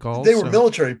military protocols. They were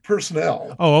military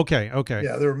personnel. Oh, okay.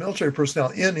 Yeah, they were military personnel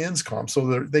in INSCOM,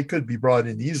 so they could be brought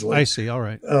in easily. I see. All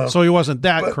right. So he wasn't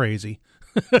that crazy.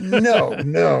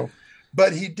 No,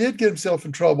 but he did get himself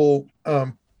in trouble.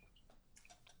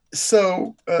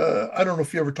 So I don't know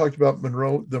if you ever talked about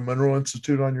the Monroe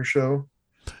Institute on your show.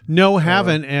 No,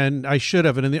 haven't, and I should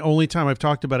have. And the only time I've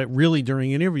talked about it really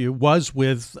during an interview was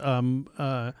with Joe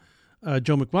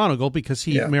McMoneagle, because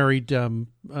he married the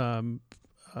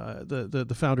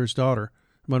founder's daughter,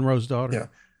 Monroe's daughter.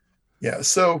 Yeah.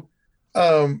 So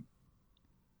the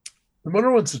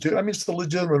Monroe Institute, I mean, it's a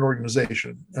legitimate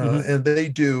organization, and they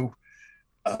do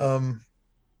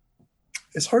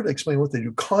it's hard to explain what they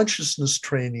do. Consciousness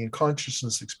training and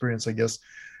consciousness experience, I guess,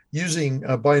 using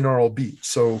binaural beats.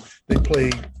 So they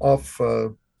play off,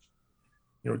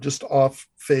 just off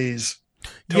phase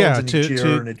tones in each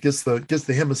ear, and it gets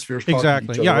the hemispheres talking exactly.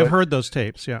 to each other, yeah, right? I've heard those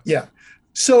tapes. Yeah. Yeah.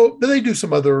 So, but they do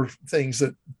some other things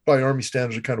that by Army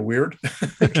standards are kind of weird.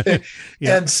 Okay.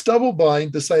 Yeah. And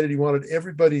Stubblebine decided he wanted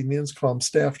everybody in the INSCOM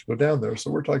staff to go down there. So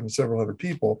we're talking several hundred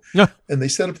people. Yeah. And they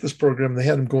set up this program. They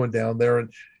had him going down there. And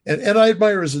I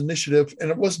admire his initiative. And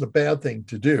it wasn't a bad thing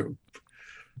to do.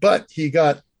 But he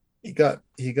got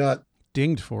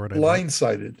dinged for it.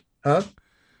 Blindsided. Huh?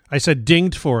 I said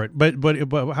dinged for it. But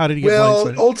how did he get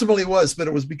blindsided? Well, ultimately it was, but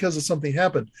it was because of something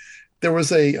happened. There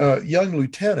was a young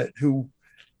lieutenant who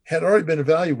had already been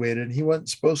evaluated, and he wasn't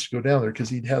supposed to go down there because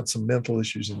he'd had some mental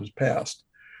issues in his past.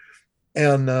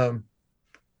 And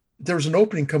there was an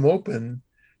opening come open,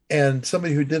 and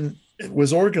somebody who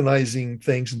was organizing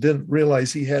things and didn't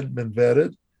realize he hadn't been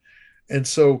vetted. And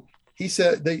so he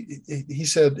said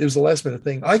it was a last minute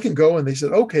thing. I can go. And they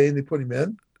said, okay. And they put him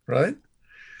in. Right.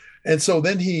 And so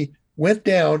then he went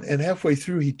down, and halfway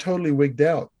through, he totally wigged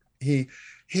out. He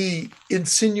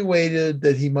insinuated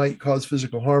that he might cause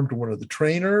physical harm to one of the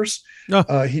trainers.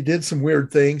 Oh. He did some weird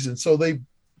things. And so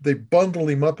they bundled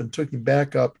him up and took him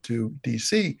back up to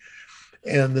DC.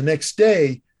 And the next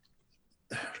day,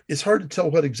 it's hard to tell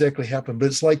what exactly happened, but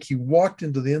it's like he walked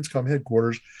into the INSCOM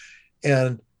headquarters,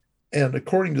 and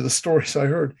according to the stories I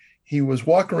heard, he was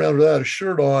walking around without a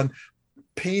shirt on,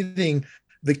 painting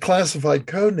the classified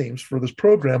code names for this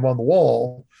program on the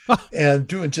wall and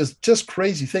doing just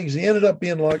crazy things. He ended up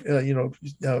being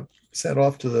sent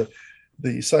off to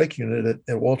the psych unit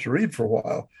at Walter Reed for a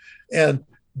while. And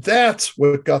that's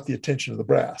what got the attention of the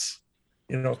brass.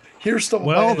 Here's stuff.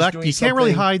 Well, you can't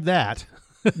really hide that.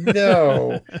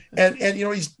 No. And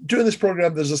he's doing this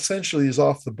program that essentially is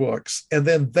off the books. And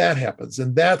then that happens.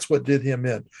 And that's what did him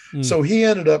in. So he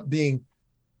ended up being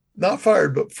not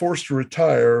fired, but forced to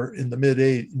retire in the mid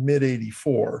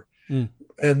 84.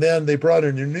 And then they brought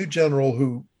in a new general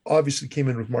who obviously came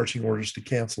in with marching orders to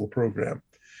cancel the program.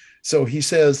 So he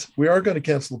says, we are going to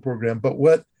cancel the program. But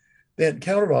what they hadn't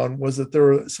counted on was that there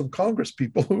were some Congress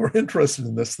people who were interested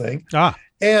in this thing.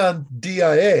 And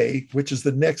DIA, which is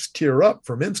the next tier up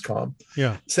from INSCOM,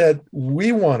 said,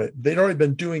 we want it. They'd already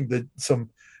been doing some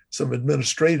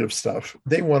administrative stuff.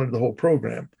 They wanted the whole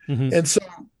program. Mm-hmm. And so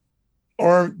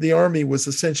the Army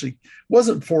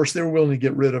wasn't forced. They were willing to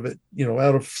get rid of it,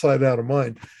 out of sight, out of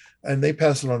mind. And they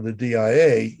passed it on to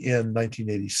DIA in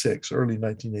 1986, early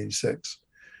 1986.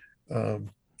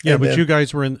 But you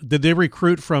guys were did they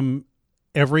recruit from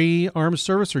every armed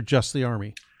service or just the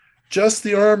Army? Just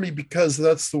the Army, because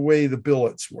that's the way the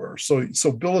billets were. So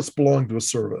billets belonged to a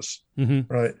service,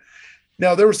 right?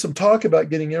 Now, there was some talk about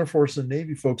getting Air Force and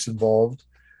Navy folks involved,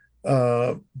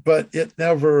 but it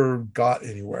never got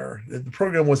anywhere. The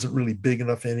program wasn't really big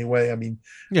enough anyway. I mean,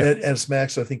 at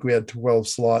SMAX, I think we had 12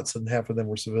 slots and half of them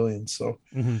were civilians. So,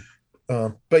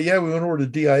 but yeah, we went over to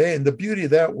DIA. And the beauty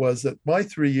of that was that my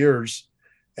 3 years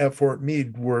at Fort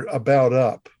Meade were about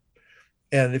up.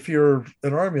 And if you're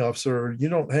an Army officer, you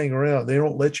don't hang around. They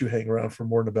don't let you hang around for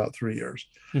more than about 3 years.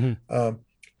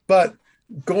 But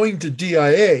going to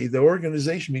DIA, the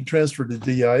organization being transferred to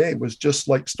DIA was just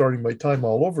like starting my time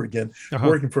all over again,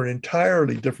 working for an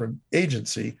entirely different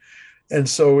agency. And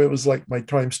so it was like my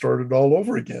time started all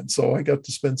over again. So I got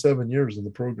to spend 7 years in the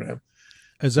program.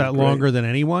 Is that longer than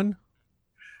anyone?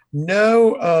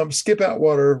 No, Skip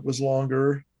Atwater was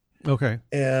longer. Okay.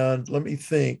 And let me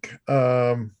think.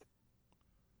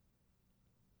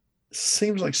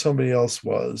 Seems like somebody else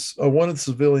was. One of the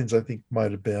civilians, I think,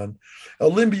 might have been.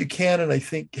 Lynn Buchanan, I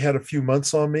think, had a few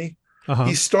months on me.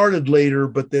 He started later,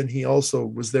 but then he also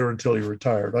was there until he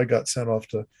retired. I got sent off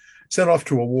to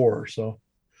a war. So.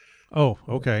 Oh,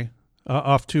 okay.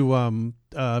 Off to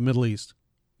Middle East.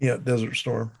 Yeah, Desert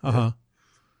Storm.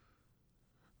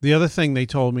 The other thing they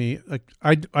told me,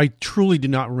 I truly do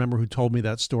not remember who told me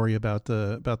that story about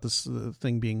this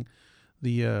thing being.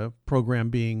 The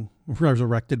program being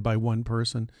resurrected by one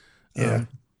person.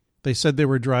 They said they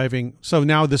were driving. So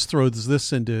now this throws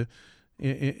this into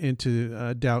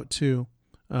doubt too.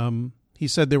 He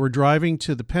said they were driving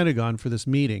to the Pentagon for this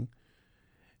meeting,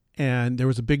 and there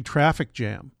was a big traffic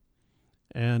jam,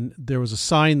 and there was a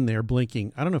sign there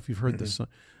blinking. I don't know if you've heard this.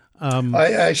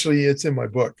 It's in my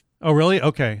book. Oh, really?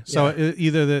 Okay. So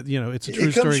either it's a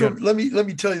true story. Let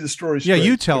me tell you the story straight. Yeah,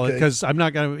 you tell it, because I'm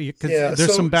not going to,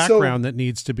 there's some background that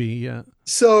needs to be.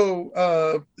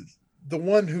 So the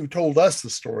one who told us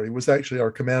the story was actually our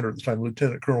commander at the time,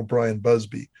 Lieutenant Colonel Brian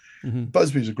Busby.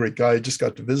 Busby's a great guy. I just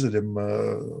got to visit him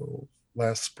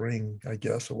last spring, I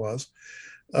guess it was.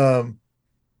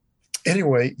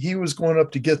 Anyway, he was going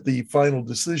up to get the final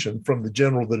decision from the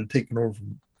general that had taken over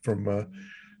from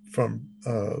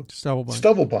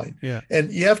Stubblebine. Yeah,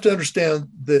 and you have to understand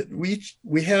that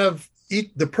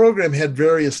the program had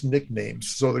various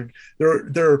nicknames. So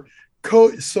they're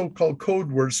so-called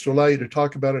code words to allow you to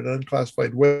talk about it in an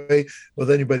unclassified way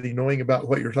with anybody knowing about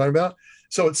what you're talking about.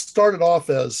 So it started off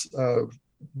as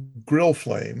Grill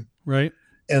Flame, right?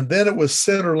 And then it was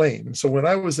Center Lane. So when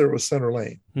I was there, it was Center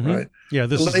Lane, mm-hmm. right? Yeah,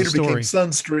 this later is the story. Became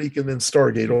Sunstreak and then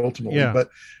Stargate ultimately. Yeah.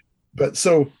 But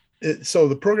so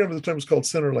the program at the time was called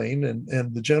Center Lane,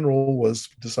 and the general was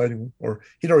deciding, or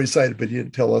he'd already decided, but he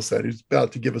didn't tell us that. He was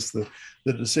about to give us the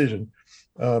decision.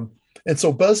 And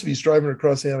so Busby's driving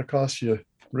across the Anacostia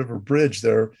River Bridge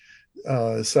there,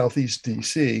 southeast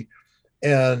DC,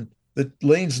 and the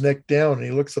lane's neck down, and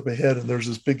he looks up ahead, and there's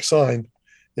this big sign.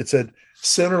 It said,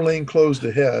 "Center lane closed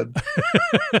ahead."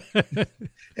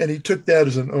 And he took that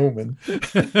as an omen.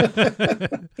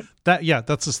 That's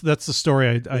the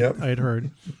story I'd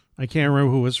heard. I can't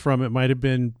remember who it was from. It might have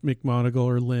been McMonagle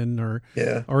or Lynn or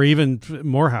even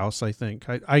Morehouse, I think.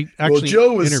 I actually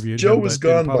interviewed him. Joe was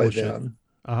gone by then.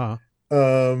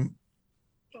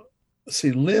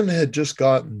 See, Lynn had just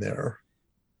gotten there.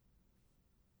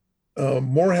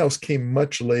 Morehouse came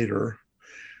much later.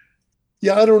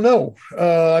 Yeah, I don't know.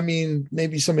 I mean,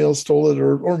 maybe somebody else told it,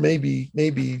 or maybe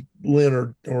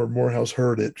Lynn or Morehouse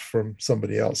heard it from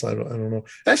somebody else. I don't know.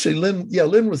 Actually,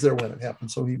 Lynn was there when it happened,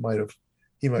 so he might have.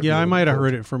 Yeah, I might have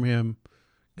heard it from him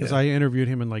because I interviewed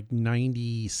him in like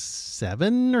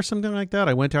 '97 or something like that.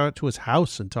 I went out to his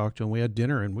house and talked to him. We had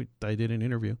dinner and I did an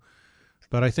interview.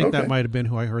 But I think that might have been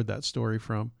who I heard that story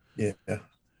from. Yeah.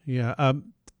 Yeah.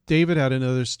 David had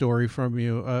another story from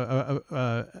you,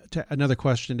 another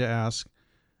question to ask,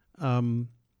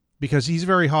 because he's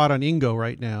very hot on Ingo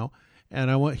right now.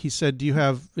 And he said, do you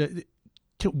have,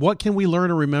 what can we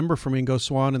learn or remember from Ingo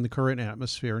Swann in the current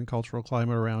atmosphere and cultural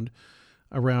climate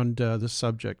around this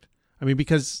subject? I mean,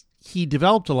 because he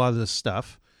developed a lot of this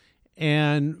stuff,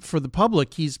 and for the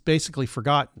public, he's basically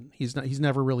forgotten. He's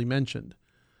never really mentioned.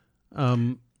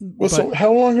 So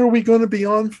how long are we going to be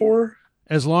on for?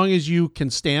 As long as you can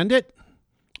stand it.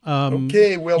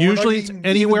 Okay. Well, usually it's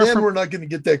anywhere from. We're not going to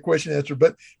get that question answered,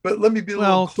 but let me be a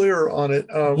little clearer on it.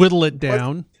 Whittle it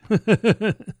down.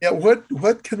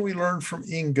 What can we learn from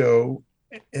Ingo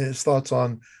and his thoughts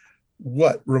on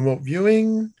what remote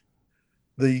viewing,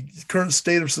 the current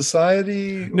state of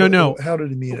society? No. How did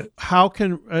he mean it? How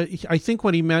can I think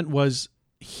what he meant was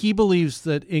he believes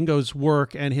that Ingo's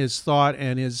work and his thought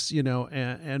and his,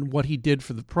 and what he did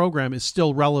for the program is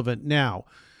still relevant now.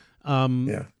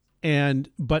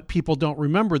 But people don't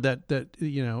remember that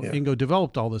Ingo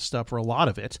developed all this stuff, or a lot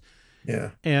of it.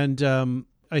 Yeah. And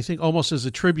I think almost as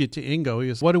a tribute to Ingo,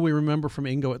 is what do we remember from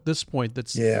Ingo at this point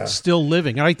that's still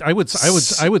living? And I would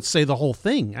say the whole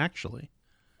thing, actually.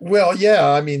 Well,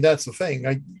 yeah, I mean, that's the thing.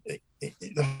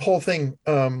 The whole thing.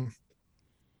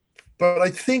 But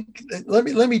I think let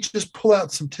me just pull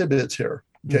out some tidbits here.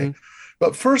 Okay. Mm-hmm.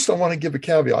 But first I want to give a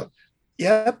caveat.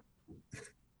 Yeah,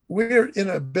 we're in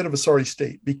a bit of a sorry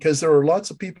state because there are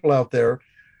lots of people out there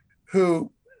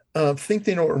who think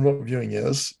they know what remote viewing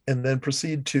is and then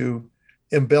proceed to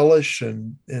embellish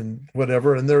and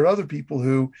whatever. And there are other people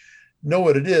who know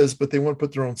what it is, but they want to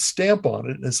put their own stamp on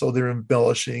it. And so they're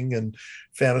embellishing and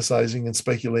fantasizing and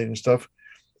speculating stuff.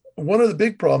 One of the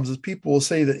big problems is people will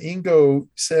say that Ingo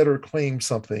said or claimed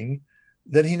something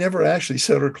that he never actually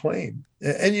said or claimed.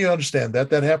 And you understand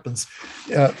that happens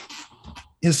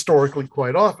historically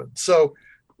quite often. So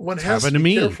one has to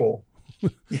be careful.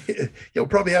 It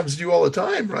probably happens to you all the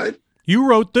time, right? You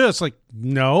wrote this. Like,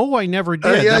 no, I never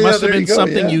did. That must have been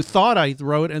something you thought I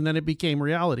wrote, and then it became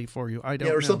reality for you. I don't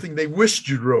know. Or something they wished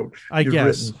you'd wrote. I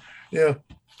guess. Written. Yeah.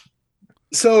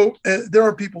 So there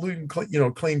are people who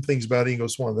can claim things about Ingo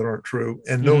Swann that aren't true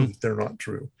and know that they're not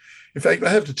true. In fact, I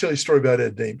have to tell you a story about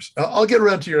Ed Dames. I'll get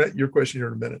around to your question here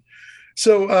in a minute.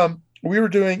 So we were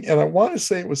doing, and I want to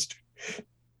say it was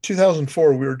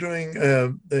 2004, we were doing,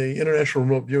 the International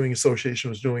Remote Viewing Association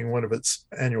was doing one of its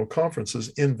annual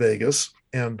conferences in Vegas,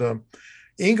 and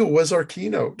Ingo was our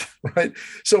keynote, right?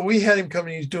 So we had him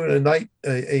coming, he's doing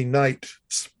a night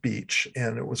speech,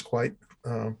 and it was quite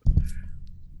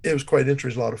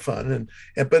interesting, a lot of fun.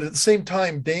 But at the same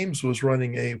time, Dames was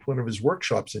running one of his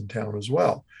workshops in town as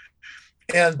well.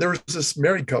 And there was this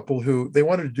married couple who they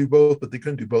wanted to do both, but they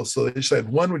couldn't do both. So they decided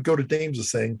one would go to Dames'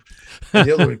 thing and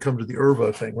the other would come to the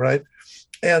IRVA thing, right?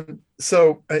 And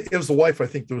so it was the wife, I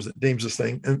think, that was at Dames'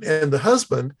 thing. And the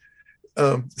husband,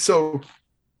 so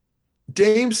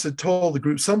Dames had told the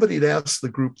group, somebody had asked the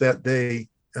group that day,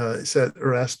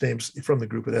 asked Dames from the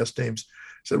group, had asked Dames,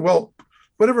 said, well,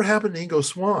 whatever happened to Ingo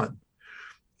Swann?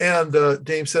 And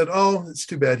Dame said, oh, it's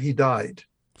too bad. He died.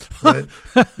 Right?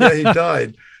 Yeah, he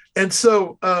died. And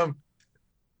so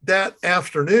that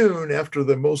afternoon, after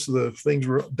most of the things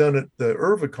were done at the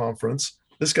IRVA conference,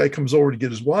 this guy comes over to get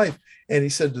his wife, and he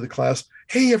said to the class,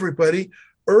 hey, everybody,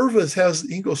 IRVA has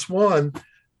Ingo Swann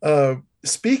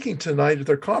speaking tonight at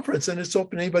their conference, and it's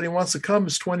open. Anybody who wants to come,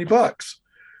 it's $20.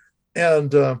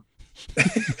 And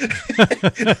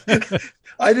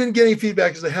I didn't get any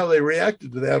feedback as to how they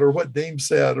reacted to that or what Dame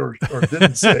said or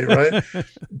didn't say, right?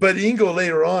 But Ingo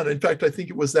later on, in fact, I think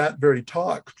it was that very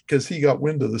talk, because he got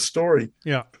wind of the story.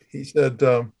 Yeah. He said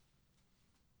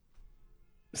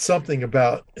something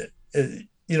about,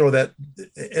 that,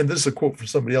 and this is a quote from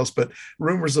somebody else, but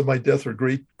rumors of my death are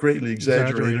greatly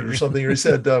exaggerated or something. Or he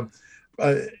said,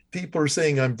 people are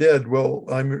saying I'm dead. Well,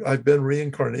 I've been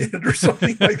reincarnated or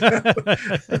something like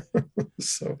that.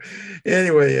 So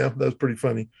anyway, yeah, that was pretty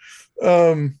funny.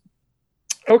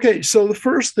 Okay, so the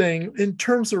first thing in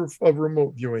terms of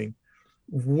remote viewing,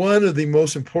 one of the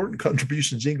most important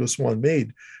contributions Ingo Swann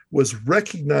made was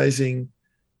recognizing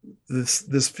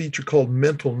this feature called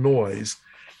mental noise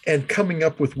and coming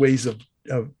up with ways of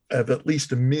at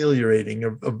least ameliorating,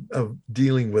 of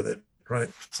dealing with it, right?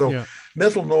 So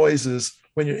mental noise is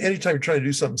anytime you're trying to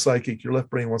do something psychic, your left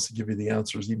brain wants to give you the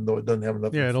answers, even though it doesn't have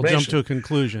enough information. It'll jump to a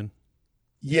conclusion.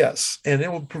 Yes, and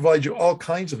it will provide you all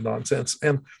kinds of nonsense.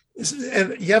 And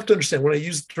you have to understand, when I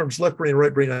use the terms left brain and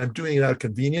right brain, I'm doing it out of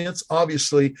convenience.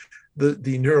 Obviously,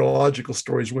 the neurological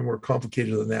story is way more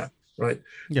complicated than that, right?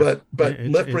 Yeah. But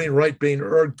left brain, right brain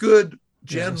are a good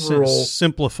general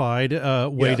simplified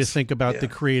way to think about the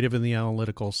creative and the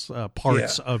analytical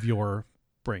parts of your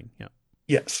brain. Yeah.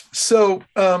 Yes. So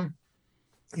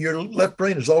your left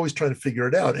brain is always trying to figure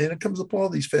it out, and it comes up with all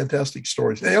these fantastic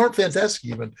stories. They aren't fantastic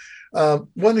even.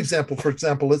 One example, for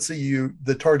example, let's say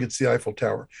the target's the Eiffel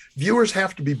Tower. Viewers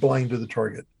have to be blind to the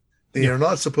target. They are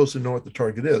not supposed to know what the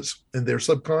target is, and their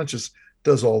subconscious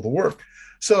does all the work.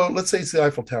 So let's say it's the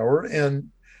Eiffel Tower, and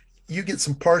you get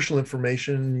some partial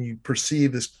information. You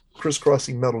perceive this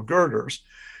crisscrossing metal girders.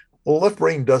 Well, the left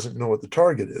brain doesn't know what the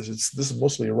target is. This is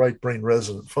mostly a right brain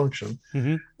resonant function.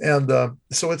 Mm-hmm. And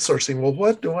so it starts saying, well,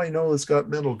 what do I know that's got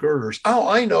metal girders? Oh,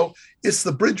 I know. It's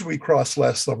the bridge we crossed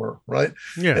last summer, right?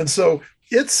 Yeah. And so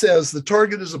it says the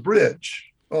target is a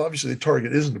bridge. Well, obviously the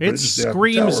target isn't a bridge. It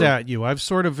screams at you. I've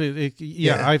sort of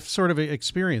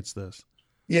experienced this.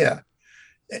 Yeah.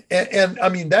 And I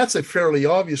mean, that's a fairly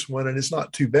obvious one, and it's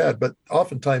not too bad. But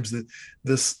oftentimes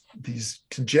these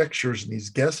conjectures and these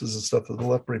guesses and stuff that the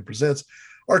left brain presents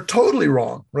are totally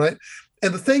wrong, right?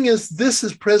 And the thing is, this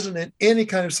is present in any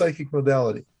kind of psychic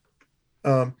modality.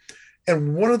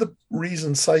 And one of the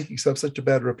reasons psychics have such a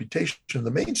bad reputation in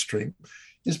the mainstream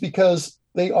is because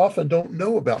they often don't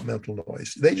know about mental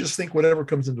noise. They just think whatever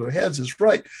comes into their heads is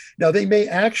right. Now, they may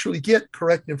actually get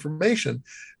correct information,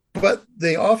 but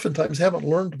they oftentimes haven't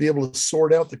learned to be able to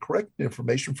sort out the correct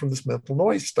information from this mental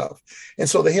noise stuff. And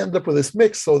so they end up with this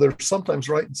mix. So they're sometimes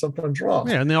right and sometimes wrong.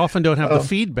 Yeah, and they often don't have the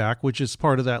feedback, which is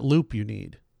part of that loop you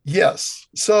need. Yes.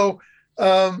 So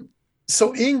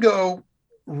Ingo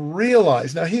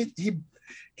realized, now he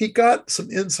got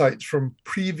some insights from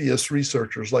previous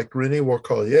researchers like René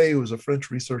Warcollier, who was a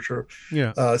French researcher,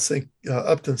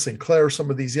 Upton Sinclair, some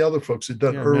of these other folks who'd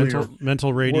done earlier.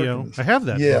 Mental Radio. I have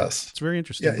that book. It's very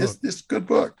interesting. Yeah, it's a good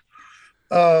book.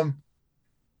 And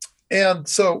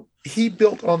so he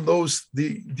built on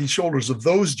the shoulders of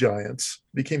those giants,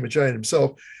 became a giant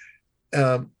himself,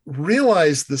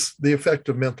 realized the effect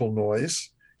of mental noise,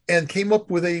 and came up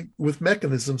with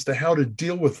mechanisms to how to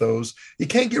deal with those. You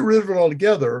can't get rid of it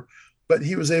altogether, but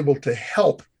he was able to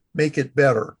help make it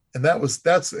better. And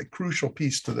that's a crucial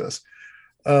piece to this.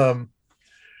 So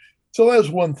that was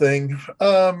one thing.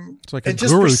 It's like a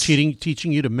guru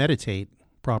teaching you to meditate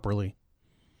properly.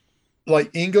 Like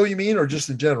Ingo, you mean, or just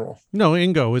in general? No,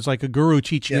 Ingo is like a guru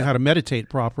teaching you how to meditate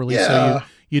properly, so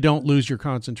you don't lose your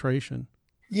concentration.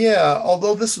 Yeah,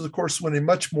 although this is, of course, when a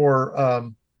much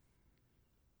more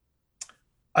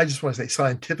I just want to say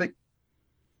scientific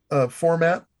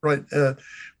format, right? So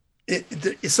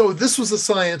this was the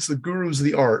science, the guru's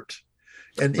the art,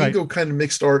 and Ingo kind of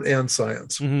mixed art and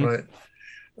science, right?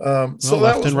 So left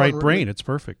that was and right brain, it's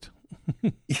perfect.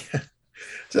 Yeah,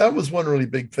 so that was one really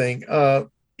big thing.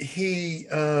 He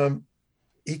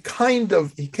came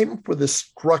up with this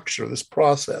structure, this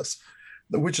process,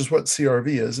 which is what CRV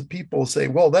is. And people say,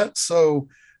 well, that's so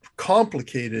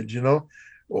complicated,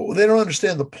 Well, they don't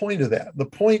understand the point of that. The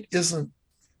point isn't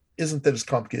that it's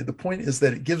complicated. The point is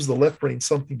that it gives the left brain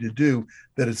something to do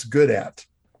that it's good at.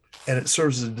 and it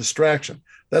serves as a distraction.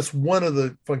 That's one of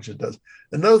the functions it does.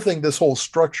 Another thing, this whole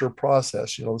structure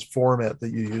process, this format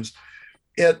that you use,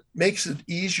 it makes it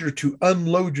easier to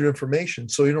unload your information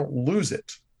so you don't lose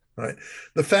it, right?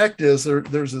 The fact is,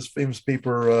 there's this famous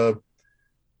paper,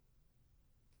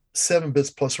 7 bits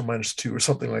plus or minus 2 or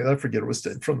something like that. I forget, it was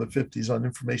from the 50s on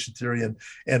information theory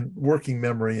and working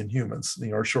memory in humans,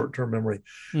 our short-term memory.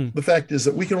 The fact is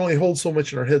that we can only hold so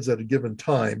much in our heads at a given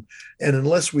time. And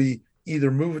unless we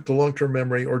either move it to long-term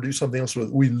memory or do something else with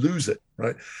it, we lose it,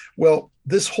 right? Well,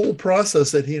 this whole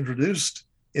process that he introduced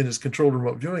in his controlled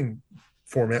remote viewing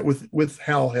format with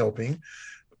Hal helping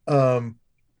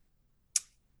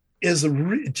is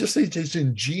just an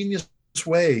ingenious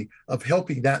way of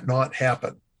helping that not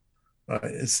happen.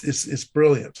 It's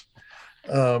brilliant.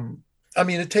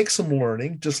 It takes some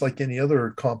learning, just like any other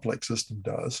complex system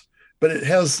does, but it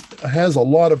has a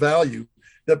lot of value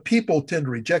that people tend to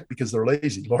reject because they're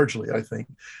lazy, largely, I think.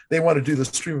 They want to do the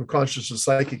stream of consciousness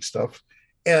psychic stuff.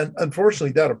 And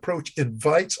unfortunately, that approach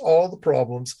invites all the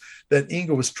problems that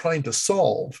Ingo was trying to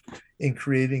solve in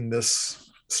creating this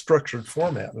structured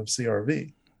format of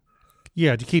CRV.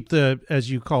 Yeah, to keep as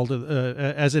you called it,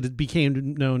 as it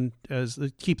became known as,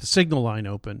 keep the signal line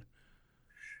open.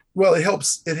 Well, it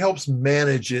helps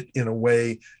manage it in a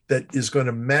way that is going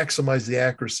to maximize the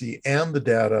accuracy and the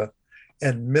data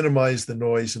and minimize the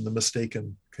noise and the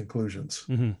mistaken conclusions.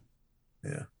 Mm-hmm.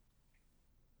 Yeah.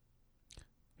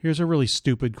 Here's a really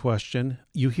stupid question.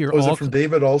 You hear is it from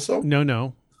David also?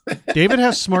 No. David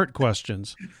has smart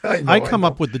questions. I come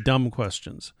up with the dumb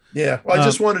questions. Yeah, well, I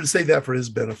just wanted to say that for his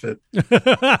benefit.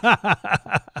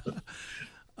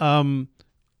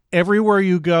 Everywhere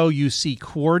you go, you see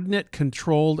coordinate,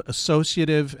 controlled,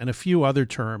 associative, and a few other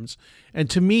terms. And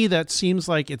to me, that seems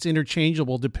like it's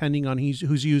interchangeable depending on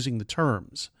who's using the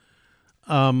terms.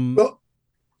 Well,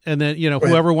 and then,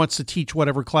 whoever wants to teach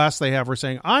whatever class they have are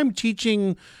saying, I'm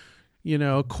teaching,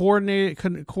 coordinate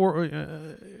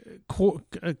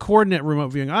remote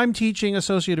viewing. I'm teaching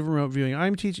associative remote viewing.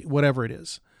 I'm teaching whatever it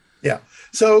is. Yeah.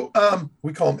 So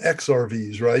we call them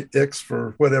XRVs, right? X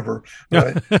for whatever,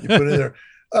 right? You put it in there.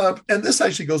 And this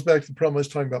actually goes back to the problem I was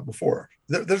talking about before.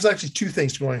 There's actually two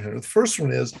things going on here. The first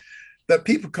one is that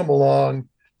people come along,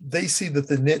 they see that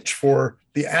the niche for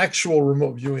the actual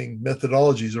remote viewing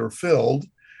methodologies are filled.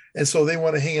 And so they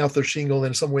want to hang out their shingle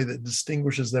in some way that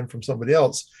distinguishes them from somebody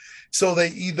else. So they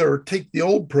either take the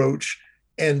old approach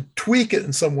and tweak it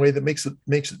in some way that makes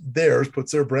it theirs,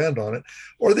 puts their brand on it,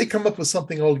 or they come up with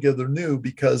something altogether new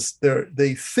because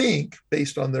they think,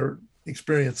 based on their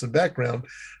experience and background,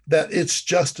 that it's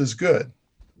just as good.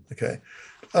 Okay.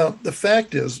 The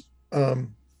fact is,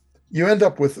 you end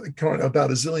up with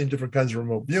about a zillion different kinds of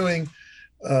remote viewing.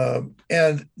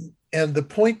 And the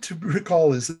point to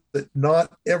recall is that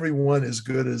not everyone is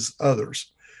good as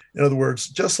others. In other words,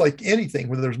 just like anything,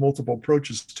 when there's multiple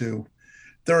approaches to,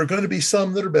 there are going to be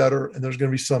some that are better and there's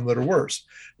going to be some that are worse.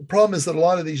 The problem is that a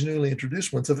lot of these newly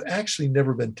introduced ones have actually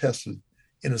never been tested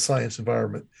in a science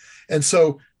environment. And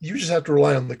so you just have to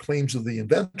rely on the claims of the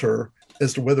inventor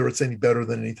as to whether it's any better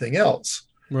than anything else.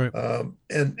 Right.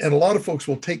 And a lot of folks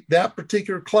will take that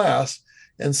particular class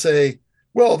and say,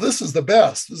 well, this is the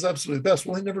best. This is absolutely the best.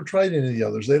 Well, they never tried any of the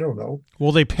others. They don't know.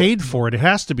 Well, they paid for it. It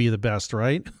has to be the best,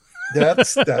 right?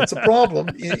 That's a problem.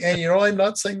 And, I'm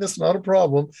not saying that's not a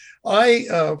problem.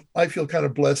 I feel kind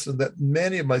of blessed in that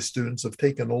many of my students have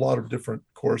taken a lot of different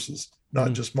courses,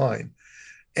 not just mine.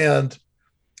 And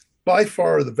by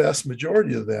far, the vast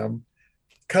majority of them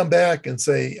come back and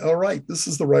say, all right, this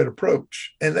is the right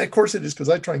approach. And of course it is, because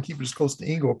I try and keep it as close to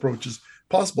Ingo approach as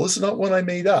possible. This is not one I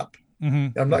made up.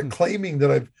 Mm-hmm. I'm not claiming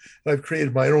that I've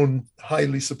created my own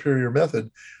highly superior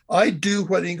method. I do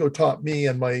what Ingo taught me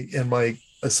and my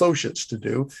associates to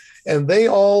do, and they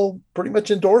all pretty much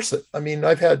endorse it. I mean,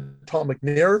 I've had Tom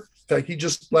McNair. In fact, he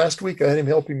just last week I had him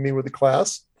helping me with the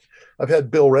class. I've had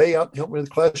Bill Ray out helping me with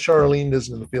the class. Charlene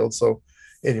isn't in the field so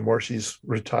anymore. She's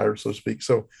retired, so to speak.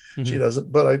 So she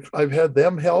doesn't. But I've had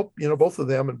them help. Both of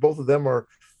them, and both of them are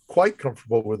quite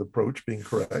comfortable with approach being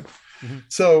correct. Mm-hmm.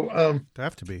 So they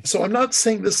have to be. So I'm not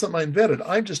saying this is something I invented.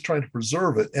 I'm just trying to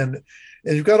preserve it. And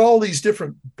you've got all these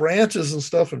different branches and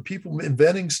stuff, and people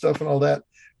inventing stuff and all that.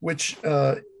 Which,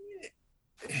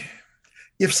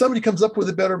 if somebody comes up with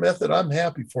a better method, I'm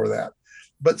happy for that.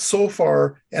 But so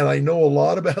far, and I know a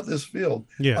lot about this field,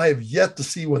 I have yet to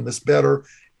see one that's better,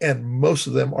 and most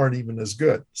of them aren't even as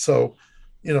good. So,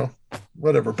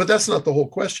 whatever. But that's not the whole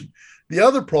question. The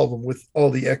other problem with all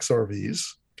the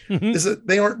XRVs is that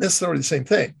they aren't necessarily the same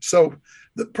thing. So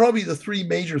probably the three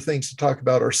major things to talk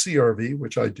about are CRV,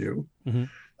 which I do.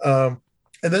 Mm-hmm.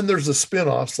 And then there's the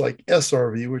spinoffs like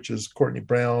SRV, which is Courtney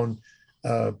Brown,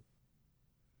 I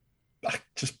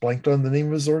just blanked on the name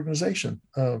of his organization.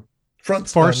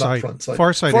 Farsight.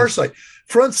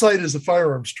 Frontsight is a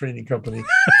firearms training company.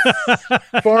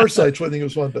 Farsight's what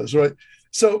Ingersoll does, right?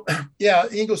 So yeah,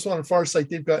 Ingersoll and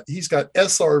Farsight, he's got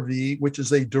SRV, which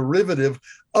is a derivative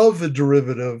of the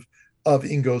derivative of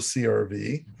Ingo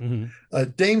CRV.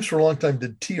 Mm-hmm. Dames for a long time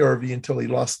did TRV until he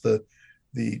lost the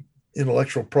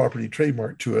intellectual property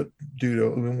trademark to it due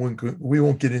to, we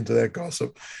won't get into that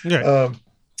gossip. Yeah.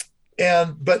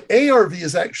 But ARV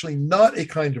is actually not a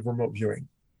kind of remote viewing.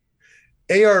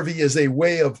 ARV is a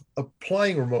way of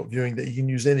applying remote viewing that you can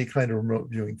use any kind of remote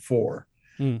viewing for.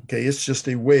 Okay, it's just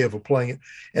a way of applying it.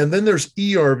 And then there's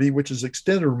ERV, which is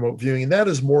extended remote viewing, and that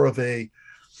is more of a,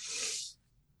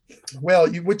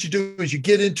 what you do is you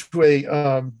get into a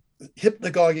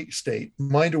hypnagogic state,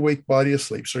 mind awake, body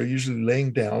asleep. So you're usually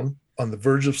laying down on the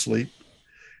verge of sleep,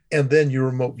 and then you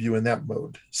remote view in that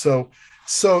mode. So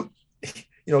there's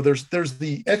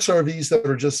the XRVs that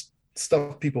are just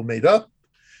stuff people made up.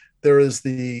 There is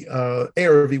the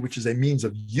ARV, which is a means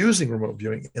of using remote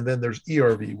viewing, and then there's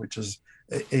ERV, which is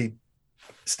a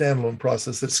standalone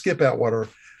process that Skip Atwater,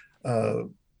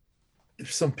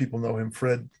 if some people know him,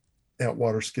 Fred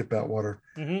Atwater, Skip Atwater,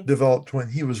 developed when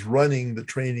he was running the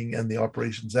training and the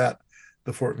operations at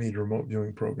the Fort Meade remote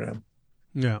viewing program.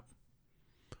 Yeah.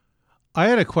 I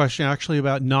had a question actually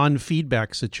about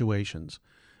non-feedback situations,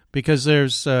 because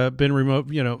there's been remote,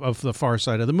 of the far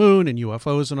side of the moon and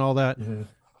UFOs and all that. Mm-hmm.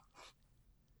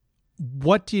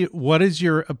 What is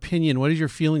your opinion? What is your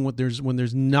feeling when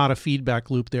there's not a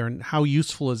feedback loop there, and how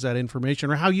useful is that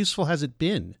information, or how useful has it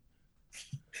been?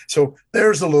 So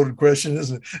there's a loaded question,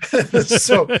 isn't it?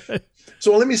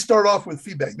 so let me start off with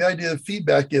feedback. The idea of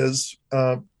feedback is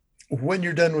when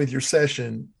you're done with your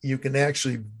session, you can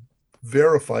actually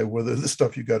verify whether the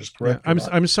stuff you got is correct. Yeah,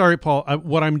 I'm sorry, Paul.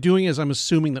 What I'm doing is I'm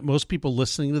assuming that most people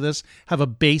listening to this have a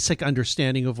basic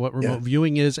understanding of what remote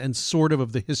viewing is and sort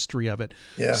of the history of it.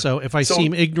 Yeah. So if I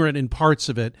seem ignorant in parts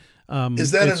of it, is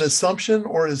that an assumption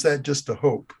or is that just a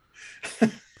hope?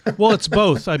 Well, it's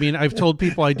both. I mean, I've told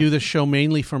people I do this show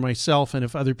mainly for myself, and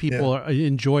if other people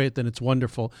enjoy it, then it's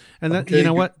wonderful. And that,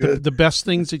 the best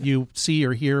things that you see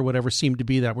or hear, or whatever, seem to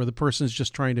be that where the person's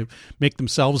just trying to make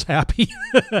themselves happy.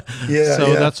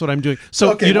 That's what I'm doing.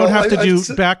 So you don't have to do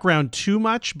background too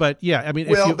much, but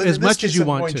as much as you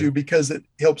want to, because it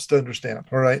helps to understand.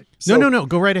 All right. So, no,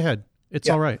 go right ahead. It's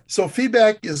all right. So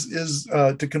feedback is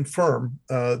to confirm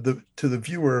to the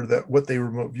viewer that what they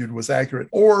remote viewed was accurate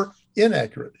or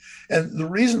inaccurate. And the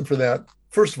reason for that,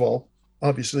 first of all,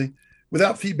 obviously,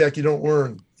 without feedback, you don't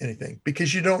learn anything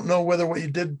because you don't know whether what you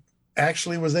did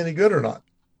actually was any good or not.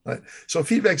 Right? So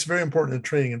feedback is very important in a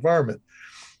training environment.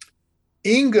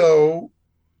 Ingo,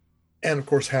 and of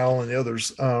course Hal and the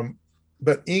others,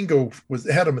 but Ingo was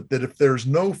adamant that if there's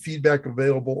no feedback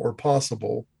available or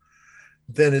possible,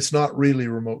 then it's not really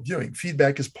remote viewing.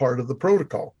 Feedback is part of the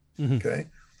protocol. Mm-hmm. Okay.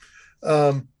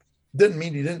 Didn't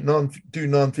mean he didn't do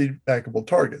non-feedbackable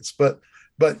targets, but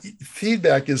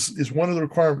feedback is one of the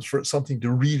requirements for something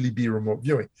to really be remote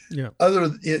viewing. Yeah.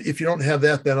 If you don't have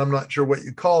that, then I'm not sure what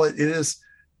you call it. It is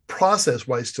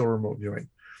process-wise still remote viewing.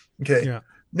 Okay. Yeah.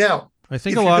 Now, I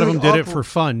think a lot of them did it for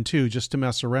fun too, just to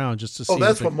mess around, just to see. Oh,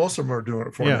 that's what most of them are doing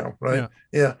it for now, right?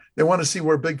 Yeah. They want to see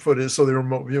where Bigfoot is, so they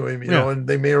remote view him, you know, and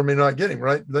they may or may not get him,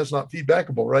 right? That's not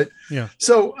feedbackable, right? Yeah.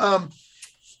 So,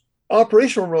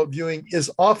 operational remote viewing is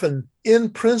often in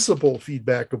principle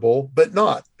feedbackable, but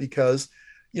not because,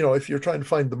 if you're trying to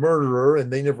find the murderer and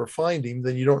they never find him,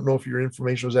 then you don't know if your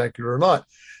information was accurate or not,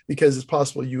 because it's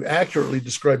possible you accurately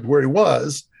described where he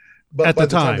was, but by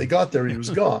the time they got there, he was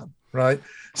gone, right?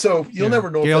 So you'll never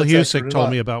know. Gail Husick told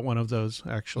me about one of those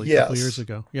actually a couple years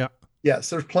ago. Yeah. Yes,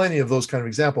 there's plenty of those kind of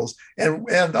examples.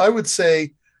 And I would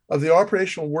say of the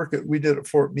operational work that we did at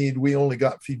Fort Meade, we only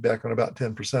got feedback on about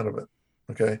 10% of it.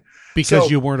 Okay. Because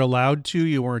you weren't allowed to,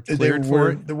 you weren't cleared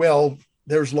for it? Well,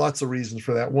 there's lots of reasons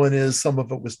for that. One is some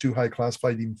of it was too high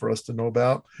classified even for us to know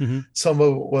about. Mm-hmm. Some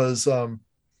of it was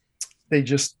they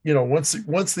just, once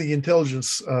the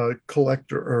intelligence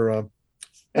collector or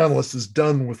analyst is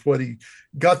done with what he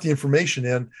got the information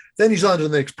in, then he's on to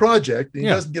the next project and he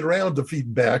doesn't get around to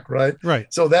feeding back, right?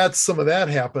 Right. So some of that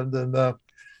happened,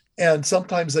 and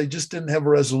sometimes they just didn't have a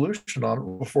resolution on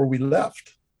it before we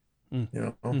left.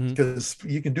 Because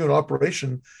you can do an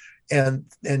operation and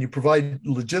you provide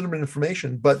legitimate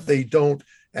information, but they don't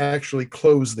actually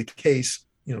close the case,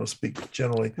 speak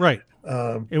generally. Right.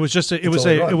 It was just it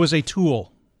was a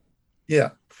tool.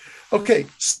 Yeah. Okay.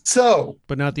 So,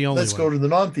 but not the only let's one. Go to the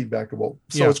non-feedbackable.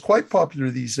 So it's quite popular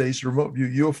these days to remote view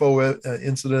UFO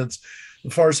incidents, the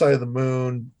far side of the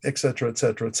moon, et cetera,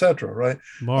 right?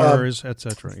 Mars, et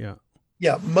cetera. Yeah.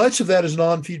 Yeah. Much of that is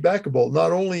non-feedbackable.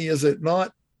 Not only is it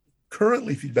not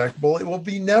currently feedbackable, it will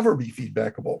never be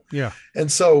feedbackable. Yeah.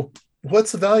 And so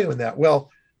what's the value in that? Well,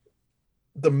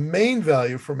 the main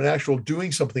value from an actual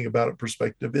doing something about it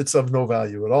perspective, it's of no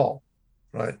value at all,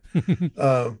 right?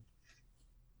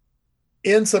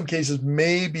 In some cases,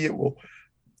 maybe it will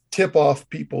tip off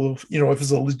people, if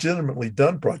it's a legitimately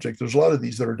done project. There's a lot of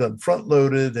these that are done front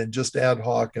loaded and just ad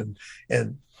hoc, and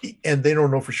they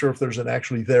don't know for sure if there's an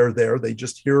actually there. They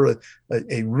just hear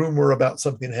a rumor about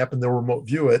something that happened, they'll remote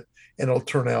view it, and it'll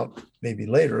turn out maybe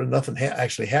later and nothing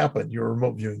actually happened. You're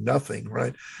remote viewing nothing,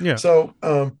 right? Yeah. So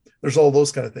there's all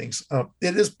those kind of things.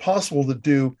 It is possible to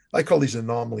do, I call these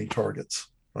anomaly targets,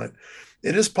 right?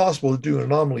 It is possible to do an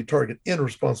anomaly target in a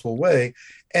responsible way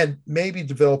and maybe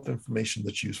develop information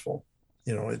that's useful.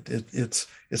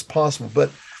 It's possible,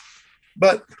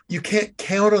 but you can't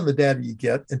count on the data you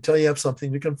get until you have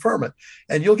something to confirm it.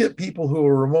 And you'll get people who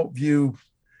will remote view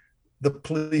the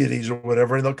Pleiades or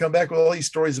whatever, and they'll come back with all these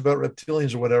stories about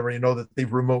reptilians or whatever, that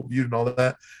they've remote viewed and all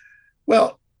that.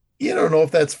 Well, you don't know if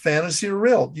that's fantasy or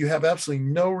real. You have absolutely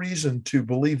no reason to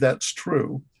believe that's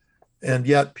true. And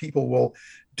yet people will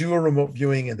do a remote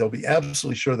viewing and they'll be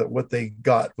absolutely sure that what they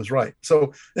got was right.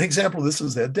 So an example of this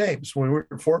is Ed Dames. When we were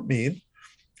at Fort Meade,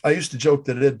 I used to joke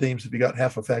that Ed Dames, if he got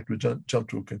half a fact, would jump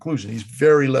to a conclusion. He's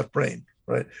very left-brained,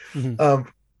 right? Mm-hmm.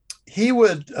 He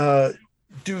would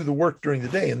do the work during the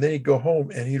day, and then he'd go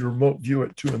home and he'd remote view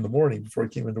at 2 a.m. before he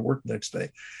came into work the next day.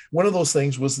 One of those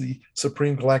things was the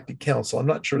Supreme Galactic Council. I'm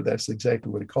not sure that's exactly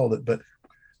what he called it, but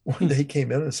one day he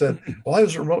came in and said, well, I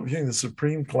was remote viewing the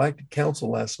Supreme Galactic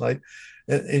Council last night.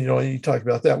 And he talked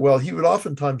about that. Well, he would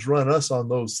oftentimes run us on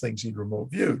those things he'd remote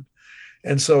viewed.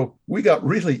 And so we got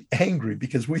really angry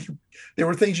because there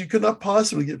were things you could not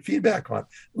possibly get feedback on.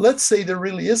 Let's say there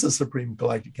really is a Supreme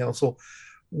Galactic Council.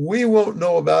 We won't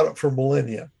know about it for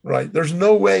millennia, right? There's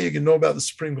no way you can know about the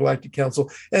Supreme Galactic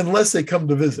Council unless they come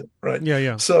to visit, right?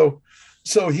 Yeah. So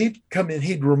he'd come in,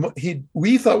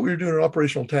 we thought we were doing an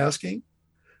operational tasking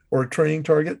or a training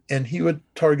target, and he would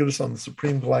target us on the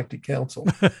Supreme Galactic Council,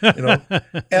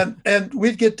 and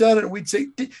we'd get done and we'd say,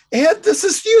 Ed, this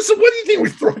is you. So what do you think? We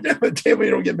throw it down the table.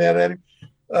 You don't get mad at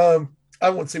him. I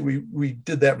won't say we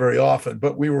did that very often,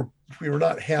 but we were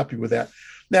not happy with that.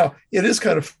 Now, it is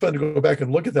kind of fun to go back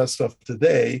and look at that stuff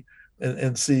today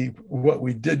and see what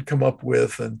we did come up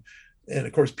with. And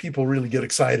of course, people really get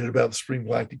excited about the Supreme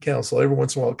Galactic Council. Every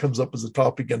once in a while, it comes up as a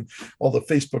topic in all the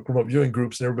Facebook remote viewing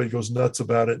groups, and everybody goes nuts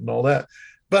about it and all that.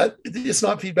 But it's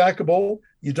not feedbackable.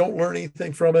 You don't learn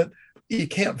anything from it. You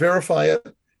can't verify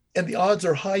it. And the odds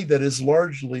are high that it's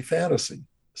largely fantasy.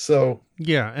 So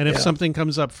yeah, and if something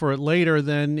comes up for it later,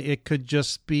 then it could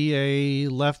just be a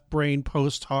left brain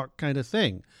post hoc kind of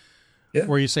thing. Yeah.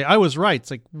 Where you say, I was right.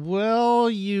 It's like, well,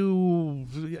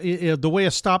 the way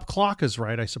a stop clock is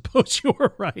right, I suppose you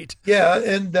were right. Yeah,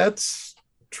 and that's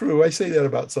true. I say that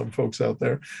about some folks out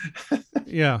there.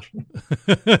 Yeah.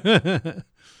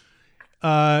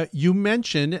 You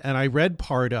mentioned, and I read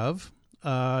part of,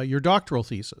 your doctoral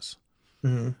thesis,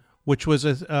 which was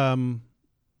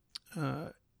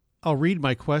I'll read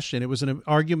my question. It was an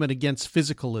argument against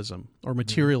physicalism or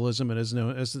materialism, as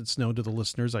it's known to the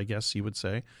listeners, I guess you would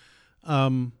say.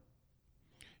 What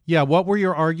were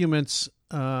your arguments,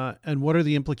 and what are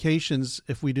the implications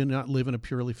if we do not live in a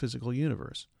purely physical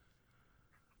universe?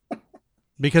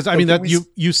 Because I mean that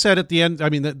you said at the end, I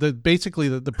mean basically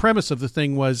the premise of the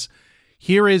thing was,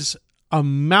 here is a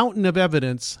mountain of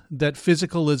evidence that throws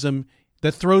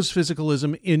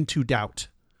physicalism into doubt,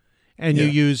 and you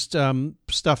used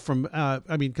stuff from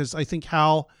because I think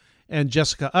Hal and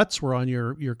Jessica Utz were on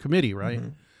your committee, right? Mm-hmm.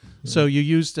 So you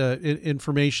used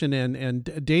information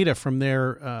and data from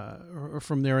their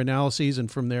analyses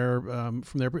and from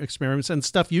their experiments and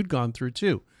stuff you'd gone through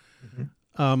too.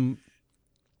 Mm-hmm.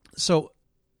 So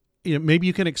maybe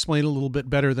you can explain a little bit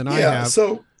better than I have.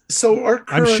 So our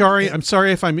current, I'm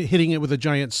sorry if I'm hitting it with a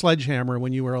giant sledgehammer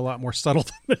when you were a lot more subtle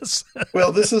than this.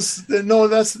 Well,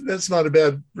 that's not a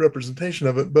bad representation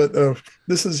of it, but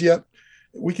this is yet.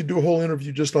 We could do a whole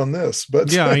interview just on this,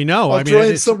 but yeah, I know. I'll try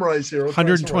and summarize here.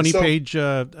 120-page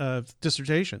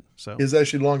dissertation. So it's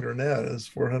actually longer than that. It's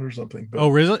 400 something. But, oh,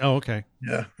 really? Oh, okay.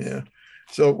 Yeah.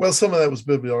 So, well, some of that was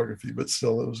bibliography, but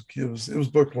still, it was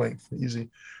book length, easy.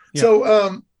 Yeah.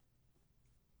 So,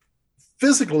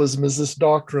 physicalism is this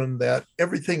doctrine that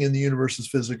everything in the universe is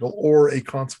physical or a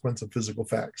consequence of physical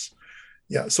facts.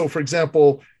 Yeah. So, for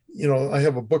example, I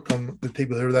have a book on the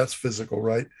table there that's physical,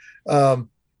 right?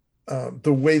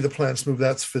 The way the planets move,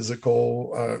 that's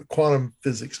physical. Quantum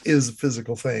physics is a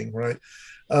physical thing, right?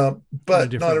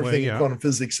 But not everything in quantum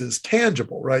physics is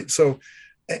tangible, right? So,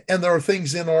 and there are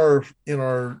things in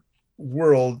our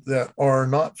world that are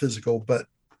not physical, but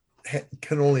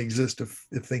can only exist if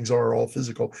things are all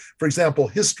physical. For example,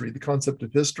 history, the concept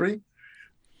of history,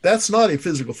 that's not a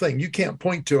physical thing. You can't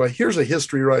point to here's a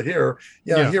history right here.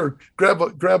 Here, grab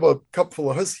a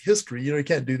cupful of history. You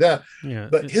can't do that. Yeah.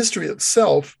 But history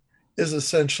itself is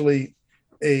essentially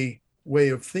a way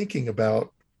of thinking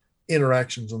about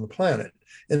interactions on the planet.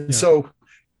 And so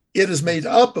it is made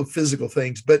up of physical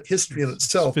things, but history in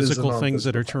itself is physical things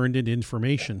that are turned into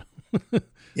information.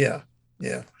 Yeah.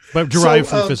 But derived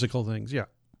from physical things. Yeah.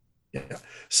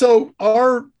 So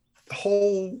our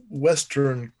whole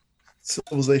Western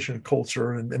civilization and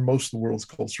culture and most of the world's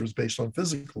culture is based on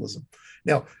physicalism.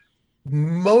 Now,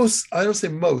 I don't say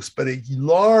most, but a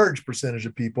large percentage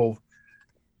of people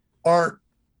aren't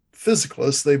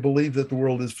physicalists. They believe that the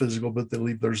world is physical, but they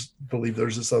believe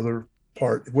there's this other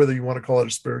part, whether you want to call it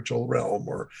a spiritual realm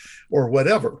or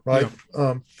whatever, right?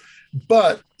 Yeah.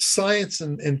 But science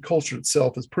and culture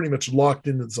itself is pretty much locked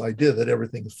into this idea that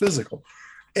everything is physical,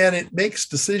 and it makes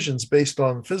decisions based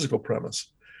on physical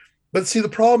premise. But see, the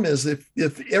problem is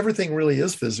if everything really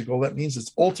is physical, that means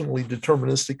it's ultimately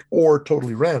deterministic or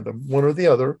totally random, one or the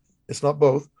other. It's not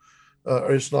both,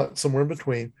 or it's not somewhere in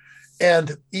between.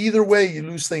 And either way, you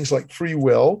lose things like free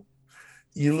will.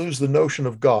 You lose the notion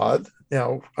of God.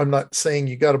 Now, I'm not saying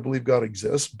you got to believe God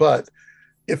exists, but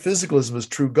if physicalism is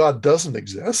true, God doesn't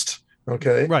exist.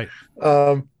 Okay, right.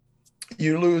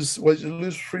 You lose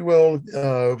free will,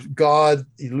 God.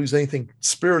 You lose anything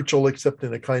spiritual, except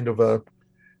in a kind of a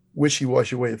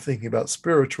wishy-washy way of thinking about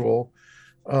spiritual.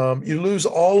 You lose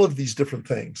all of these different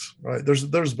things, right? There's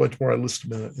a bunch more I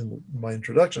listed in my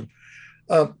introduction.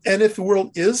 And if the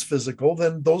world is physical,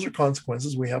 then those are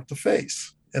consequences we have to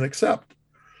face and accept.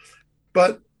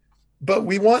 But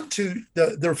we want to,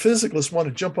 their physicalists want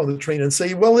to jump on the train and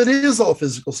say, well, it is all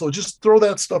physical, so just throw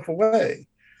that stuff away.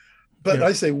 But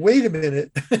I say, wait a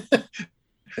minute.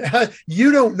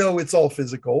 You don't know it's all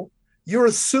physical. You're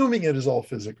assuming it is all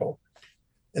physical.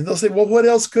 And they'll say, well, what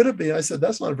else could it be? I said,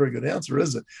 that's not a very good answer,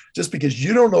 is it? Just because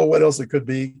you don't know what else it could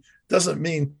be doesn't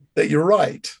mean that you're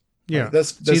right. Yeah, right?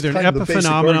 That's either an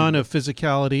epiphenomenon of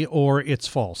physicality or it's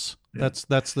false. Yeah.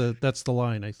 That's the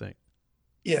line, I think.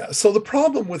 Yeah. So the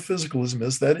problem with physicalism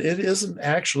is that it isn't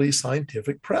actually a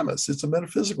scientific premise. It's a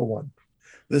metaphysical one.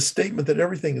 The statement that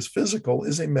everything is physical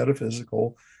is a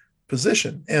metaphysical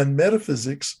position. And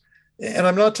metaphysics, and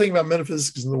I'm not talking about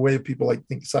metaphysics in the way people like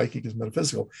think psychic is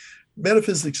metaphysical.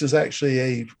 Metaphysics is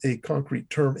actually a concrete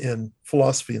term in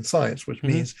philosophy and science, which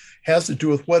means has to do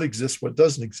with what exists, what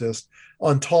doesn't exist.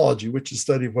 Ontology, which is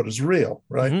study of what is real,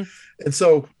 right? Mm-hmm. And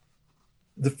so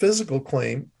the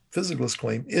physicalist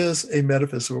claim is a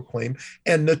metaphysical claim.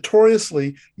 And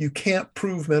notoriously, you can't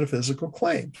prove metaphysical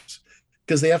claims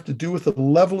because they have to do with a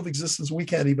level of existence we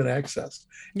can't even access.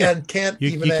 Yeah. And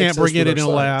you can't bring it in a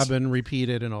lab and repeat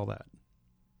it and all that.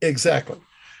 Exactly.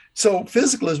 So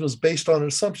physicalism is based on an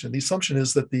assumption. The assumption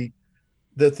is that the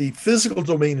physical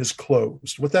domain is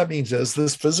closed. What that means is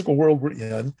this physical world we're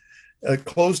in,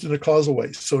 closed in a causal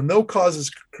way. So no causes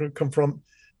come from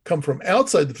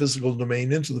outside the physical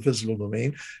domain into the physical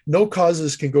domain. No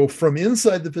causes can go from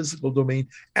inside the physical domain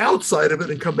outside of it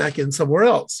and come back in somewhere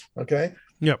else. Okay.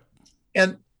 Yep.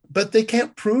 But they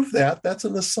can't prove that. That's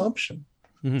an assumption.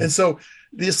 Mm-hmm. And so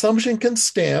the assumption can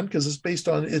stand because it's based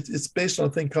on a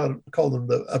thing called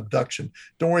the abduction.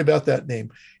 Don't worry about that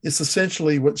name. It's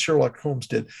essentially what Sherlock Holmes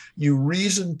did. You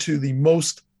reason to the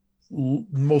most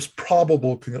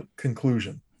probable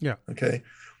conclusion. Yeah. Okay.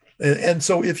 And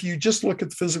so if you just look at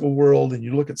the physical world and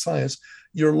you look at science,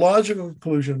 your logical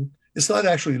conclusion, it's not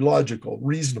actually logical,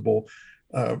 reasonable.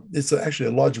 It's actually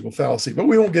a logical fallacy, but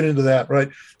we won't get into that,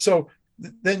 right? So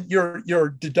then your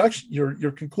deduction,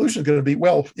 your conclusion is going to be,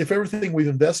 well, if everything we've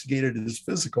investigated is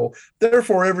physical,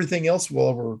 therefore everything else we'll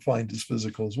ever find is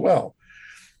physical as well.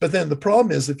 But then the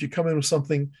problem is if you come in with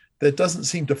something that doesn't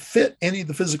seem to fit any of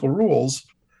the physical rules,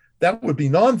 that would be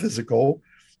non-physical,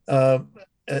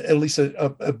 at least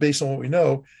based on what we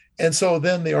know. And so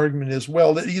then the argument is,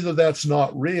 well, that either that's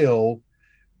not real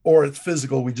or it's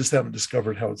physical. We just haven't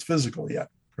discovered how it's physical yet,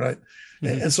 right?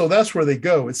 Mm-hmm. And so that's where they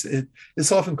go.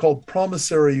 It's often called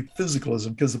promissory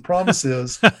physicalism because the promise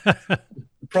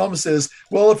is,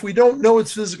 well, if we don't know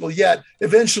it's physical yet,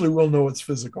 eventually we'll know it's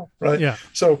physical, right? Yeah.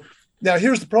 So now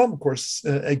here's the problem, of course.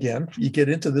 Again, you get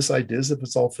into this idea if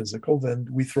it's all physical, then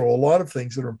we throw a lot of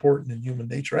things that are important in human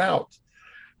nature out.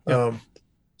 Yeah.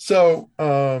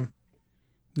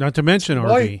 Not to mention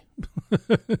RV.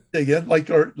 Again, like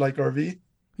RV.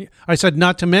 I said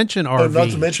not to mention RV. Not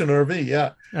to mention RV,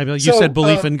 yeah. I mean, you said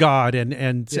belief in God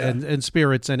and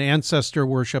spirits and ancestor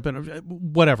worship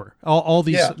and whatever. All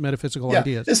these metaphysical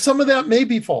ideas. And some of that may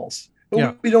be false.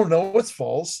 But we don't know it's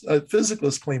false.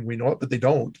 Physicalists claim we know it, but they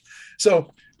don't.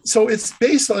 So it's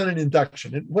based on an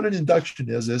induction. And what an induction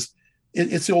is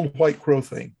it's the old white crow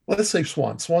thing. Let's say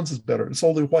swans. Swans is better. It's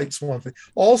all the white swan thing.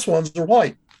 All swans are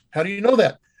white. How do you know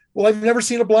that? Well, I've never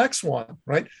seen a black swan,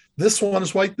 right? This swan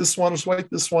is white, this swan is white,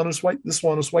 this swan is white, this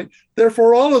swan is white.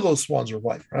 Therefore, all of those swans are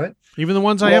white, right? Even the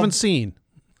ones I haven't seen.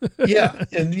 Yeah,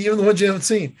 and even the ones you haven't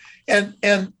seen.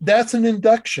 And that's an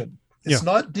induction. It's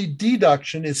not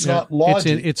deduction. It's not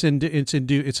logic.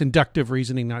 It's inductive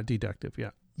reasoning, not deductive.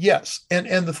 Yeah. Yes,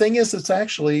 and the thing is, it's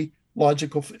actually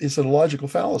logical. It's a logical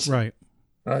fallacy. Right.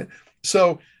 Right.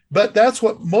 So, but that's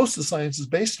what most of science is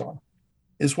based on,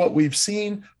 is what we've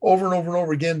seen over and over and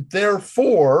over again.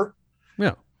 Therefore,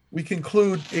 we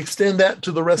conclude, extend that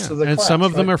to the rest of the class. And some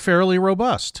of them are fairly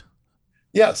robust.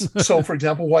 Yes. So, for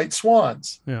example, white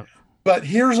swans. Yeah. But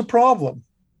here's a problem.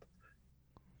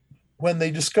 When they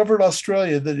discovered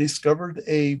Australia, they discovered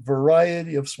a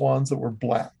variety of swans that were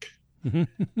black. And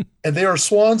they are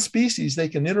swan species. They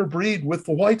can interbreed with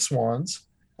the white swans.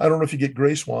 I don't know if you get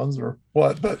gray swans or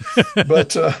what, but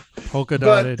polka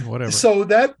dotted, whatever. So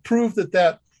that proved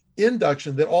that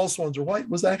induction that all swans are white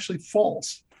was actually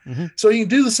false. So you can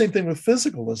do the same thing with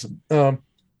physicalism.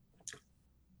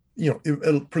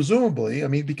 Presumably, I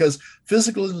mean, because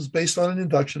physicalism is based on an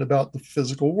induction about the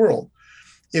physical world.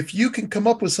 If you can come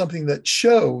up with something that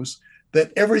shows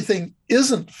that everything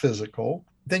isn't physical,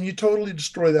 then you totally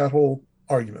destroy that whole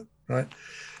argument, right?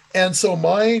 And so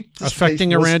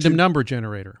affecting a random number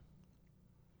generator.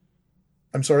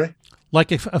 I'm sorry?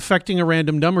 Like affecting a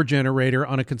random number generator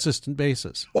on a consistent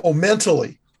basis. Oh,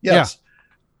 mentally. Yes.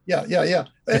 Yeah.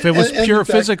 If it was pure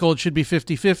physical, it should be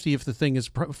 50-50 if the thing is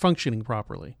functioning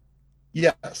properly.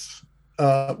 Yes.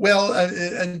 So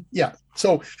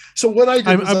what I did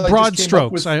I'm broad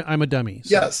strokes. I'm a dummy. So.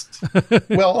 Yes.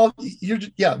 Well,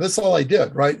 that's all I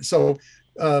did, right? So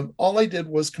all I did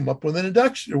was come up with an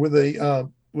induction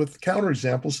with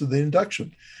counterexamples to the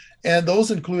induction, and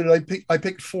those included I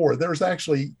picked 4. There's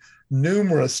actually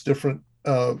numerous different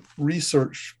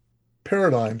research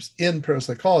paradigms in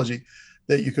parapsychology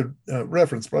that you could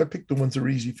reference, but I picked the ones that are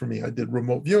easy for me. I did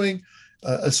remote viewing,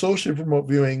 associative remote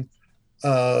viewing,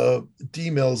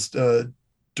 D-Mills,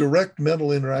 direct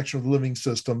mental interaction with living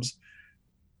systems.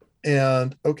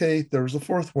 And there was a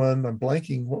 4th one. I'm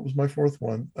blanking. What was my 4th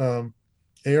one?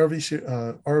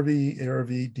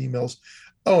 RV, D-Mills.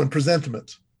 Oh, and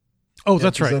presentiment. Oh,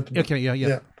 that's right. Okay,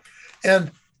 yeah.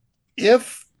 And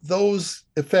if those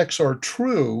effects are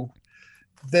true,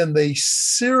 then they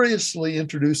seriously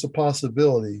introduce a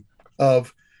possibility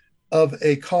of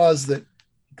a cause that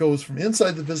goes from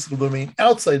inside the physical domain,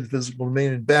 outside the physical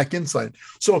domain, and back inside.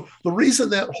 So the reason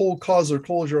that whole cause or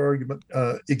closure argument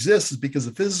exists is because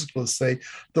the physicalists say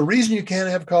the reason you can't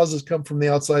have causes come from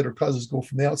the outside or causes go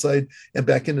from the outside and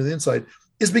back into the inside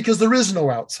is because there is no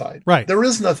outside. Right. There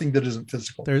is nothing that isn't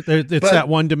physical. It's that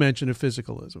one dimension of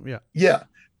physicalism. Yeah. Yeah.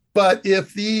 But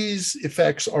if these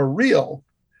effects are real,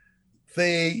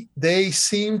 they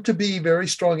seem to be very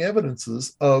strong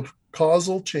evidences of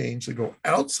causal change that go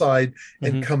outside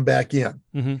and come back in.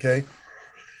 Okay.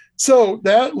 So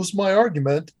that was my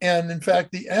argument. And in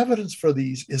fact, the evidence for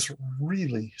these is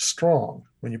really strong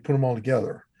when you put them all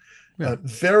together.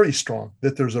 Very strong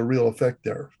that there's a real effect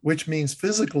there, which means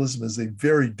physicalism is a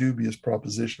very dubious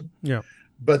proposition. Yeah.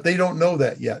 But they don't know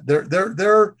that yet.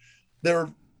 Their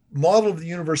model of the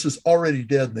universe is already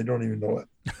dead and they don't even know it.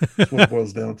 That's what it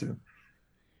boils down to.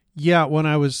 Yeah, when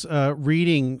I was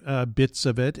reading bits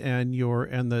of it and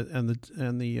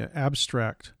the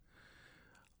abstract,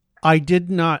 I could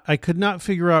not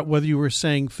figure out whether you were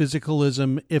saying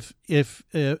physicalism if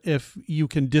you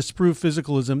can disprove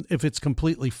physicalism if it's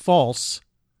completely false,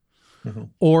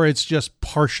 or it's just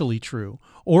partially true,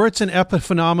 or it's an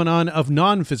epiphenomenon of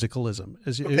non-physicalism,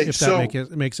 if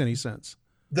that makes any sense.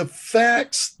 The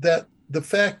fact that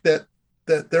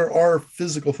there are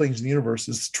physical things in the universe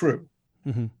is true.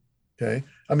 Okay.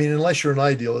 I mean, unless you're an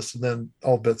idealist, and then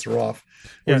all bets are off.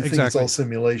 Or you think it's all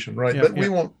simulation, right? But we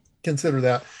won't consider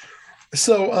that.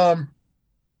 So,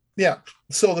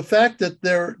 So the fact that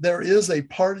there is a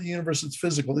part of the universe that's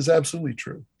physical is absolutely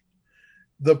true.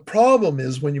 The problem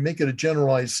is when you make it a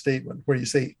generalized statement where you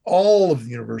say all of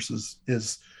the universe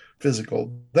is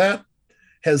physical. That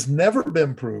has never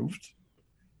been proved,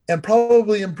 and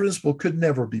probably in principle could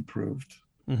never be proved.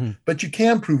 But you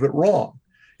can prove it wrong.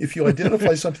 If you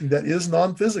identify something that is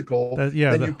non-physical,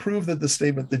 then you prove that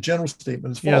the general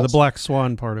statement is false. Yeah, the black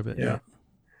swan part of it. Yeah.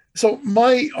 So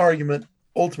my argument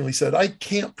ultimately said I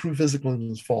can't prove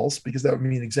physicalism is false because that would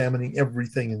mean examining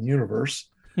everything in the universe.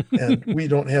 And we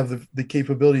don't have the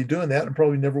capability of doing that and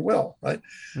probably never will, right?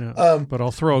 Yeah, but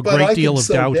I'll throw a great deal of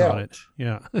doubt on it.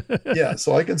 Yeah. Yeah,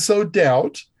 so I can sow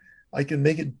doubt. I can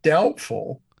make it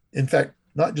doubtful. In fact,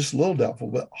 not just a little doubtful,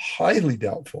 but highly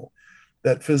doubtful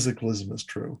that physicalism is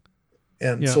true.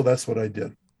 And so that's what I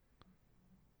did.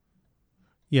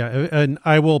 Yeah, and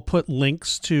I will put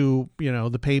links to,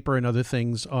 the paper and other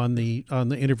things on the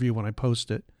interview when I post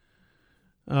it.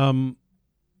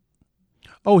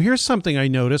 Here's something I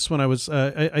noticed when I was,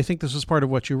 I think this was part of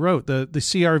what you wrote. The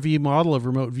CRV model of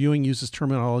remote viewing uses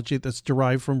terminology that's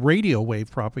derived from radio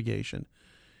wave propagation.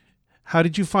 How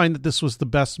did you find that this was the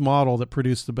best model that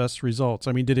produced the best results?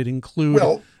 I mean, did it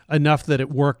include enough that it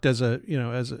worked as a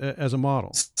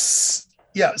model?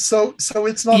 Yeah. So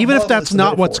it's not even if that's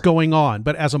not what's going on,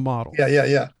 but as a model.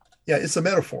 Yeah. It's a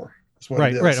metaphor.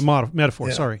 Right. A metaphor.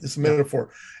 Yeah, sorry. It's a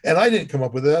metaphor. And I didn't come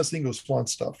up with it. That's Ingo Swann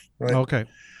stuff. Right. Okay.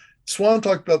 Swann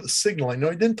talked about the signaling.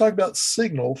 No, he didn't talk about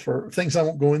signal for things I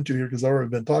won't go into here because I've already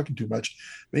been talking too much.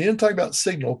 But he didn't talk about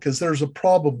signal because there's a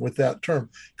problem with that term.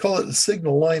 Call it the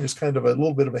signal line is kind of a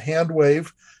little bit of a hand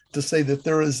wave to say that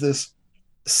there is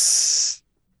this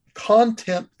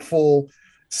contentful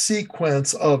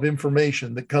sequence of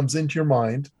information that comes into your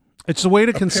mind. It's a way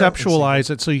to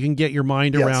conceptualize it so you can get your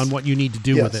mind around what you need to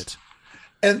do with it.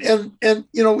 And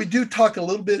we do talk a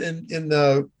little bit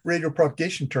in radio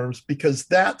propagation terms because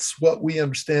that's what we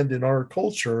understand in our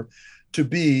culture to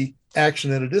be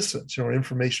action at a distance.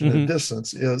 Information at a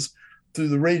distance is through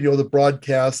the radio, the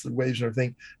broadcast, the waves and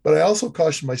everything. But I also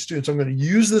caution my students, I'm going to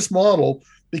use this model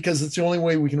because it's the only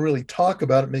way we can really talk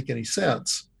about it, make any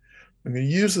sense. I'm going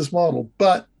to use this model.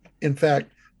 But in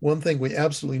fact, one thing we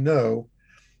absolutely know,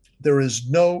 there is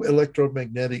no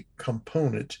electromagnetic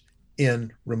component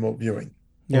in remote viewing.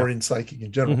 Or in psychic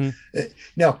in general.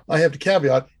 Now, I have to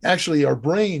caveat, actually, our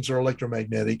brains are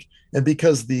electromagnetic, and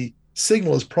because the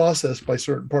signal is processed by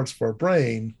certain parts of our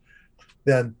brain,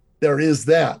 then there is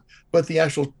that. But the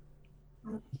actual,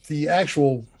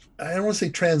 I don't want to say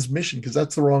transmission, because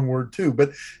that's the wrong word too,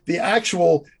 but the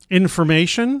actual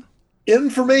information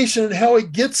and how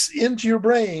it gets into your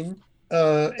brain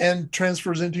and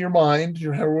transfers into your mind,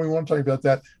 however we want to talk about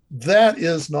that,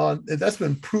 that's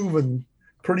been proven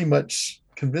pretty much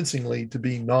convincingly to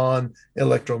be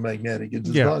non-electromagnetic. It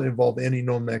does not involve any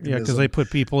known mechanism. Yeah, because they put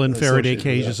people in Faraday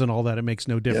cages and all that. It makes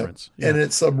no difference. Yeah. And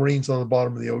it's submarines on the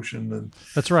bottom of the ocean. And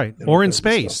that's right. Or in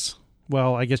space.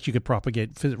 Well, I guess you could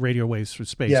propagate radio waves through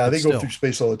space. Yeah, they go through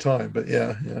space all the time. But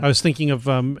yeah. I was thinking of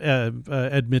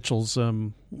Ed Mitchell's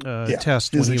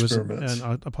test when he was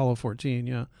on Apollo 14.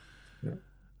 Yeah.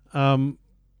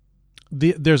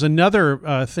 There's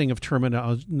another thing of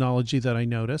terminology that I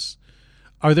notice.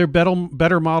 Are there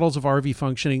better models of RV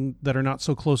functioning that are not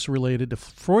so closely related to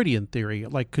Freudian theory?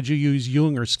 Like, could you use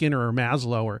Jung or Skinner or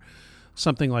Maslow or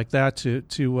something like that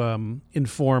to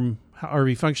inform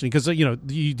RV functioning? Because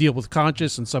you deal with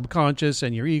conscious and subconscious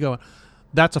and your ego.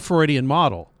 That's a Freudian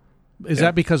model. Is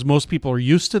that because most people are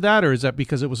used to that, or is that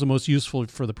because it was the most useful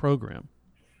for the program?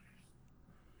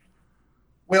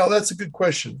 Well, that's a good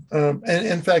question. And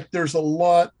in fact, there's a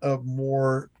lot of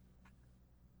more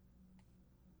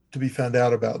to be found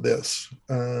out about this.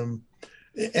 And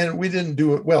we didn't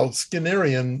do it well.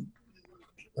 Skinnerian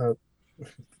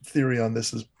theory on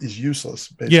this is useless.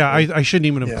 Basically. Yeah, I shouldn't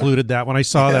even have included that. When I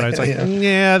saw that, I was like,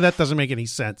 that doesn't make any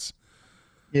sense.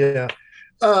 Yeah.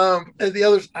 And the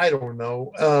others, I don't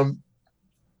know.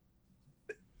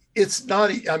 It's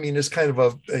not, it's kind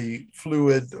of a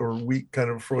fluid or weak kind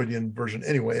of Freudian version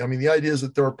anyway. The idea is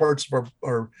that there are parts of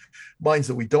our minds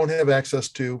that we don't have access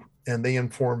to, and they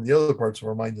inform the other parts of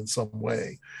our mind in some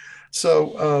way.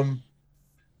 So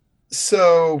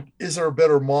is there a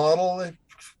better model?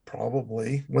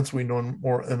 Probably, once we know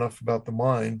enough about the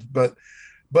mind, but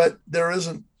there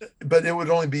isn't, but it would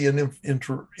only be an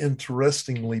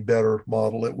interestingly better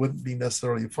model. It wouldn't be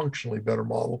necessarily a functionally better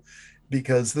model,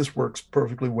 because this works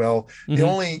perfectly well. The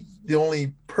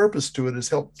only purpose to it is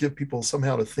help get people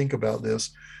somehow to think about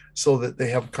this, so that they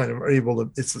have kind of are able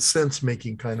to, it's a sense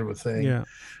making kind of a thing. Yeah.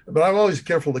 But I'm always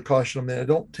careful to caution them that I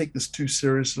don't take this too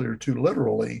seriously or too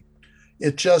literally.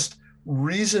 It just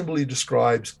reasonably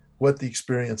describes what the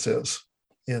experience is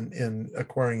in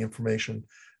acquiring information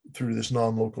through this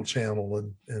non-local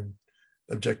channel and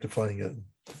objectifying it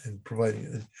and providing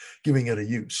it, giving it a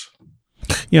use.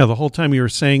 Yeah, the whole time you were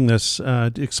saying this,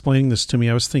 explaining this to me,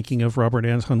 I was thinking of Robert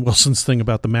Anton Wilson's thing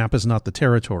about the map is not the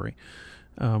territory.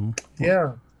 That's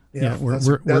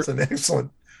an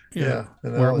excellent Yeah.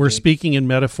 We're speaking in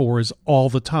metaphors all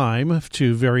the time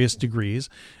to various degrees,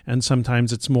 and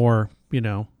sometimes it's more,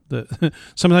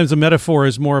 sometimes a metaphor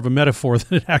is more of a metaphor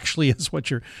than it actually is what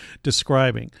you're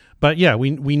describing. But yeah,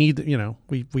 we need,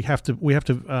 we have to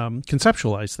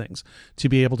conceptualize things to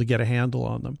be able to get a handle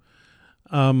on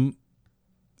them.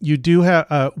 You do have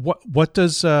what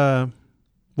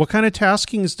kind of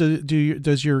taskings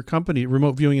does your company,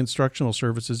 Remote Viewing Instructional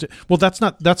Services, do? Well, that's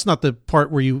not the part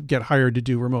where you get hired to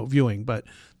do remote viewing, but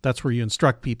that's where you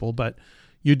instruct people. But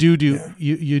you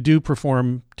do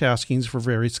perform taskings for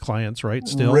various clients, right?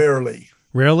 Still rarely.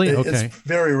 Okay, it's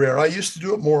very rare. I used to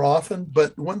do it more often,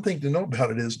 but one thing to know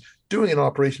about it is doing an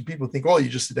operation. People think, oh, you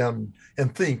just sit down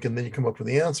and think, and then you come up with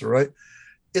the answer, right?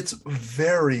 It's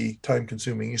very time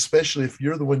consuming, especially if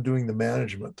you're the one doing the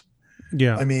management.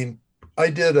 Yeah, I mean. I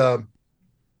did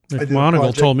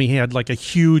Monagle told me he had like a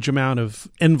huge amount of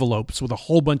envelopes with a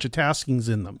whole bunch of taskings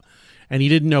in them, and he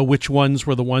didn't know which ones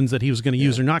were the ones that he was going to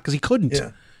use or not because he couldn't.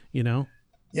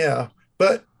 Yeah,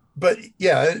 but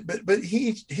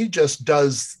he just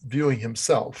does viewing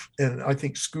himself, and I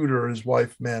think Scooter, his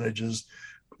wife, manages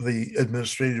the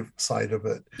administrative side of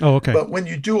it. Oh, okay. But when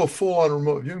you do a full-on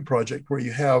remote viewing project where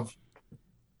you have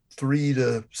 3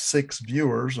 to 6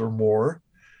 viewers or more.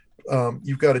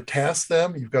 You've got to task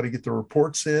them. You've got to get the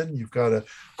reports in. You've got to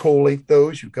collate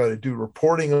those. You've got to do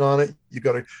reporting on it. You've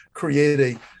got to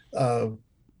create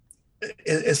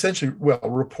essentially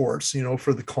reports,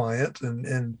 for the client,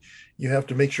 and you have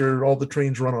to make sure all the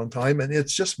trains run on time. And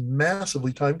it's just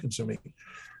massively time consuming.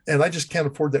 And I just can't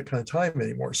afford that kind of time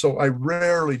anymore. So I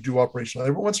rarely do operational.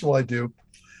 Every once in a while I do.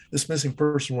 This missing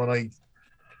person one,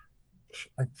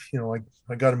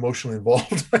 I got emotionally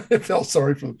involved. I felt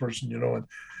sorry for the person,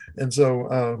 and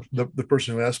so the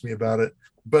person who asked me about it.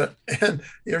 And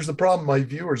here's the problem: my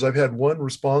viewers, I've had one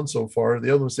respond so far. The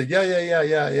other one said,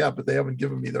 yeah, but they haven't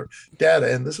given me their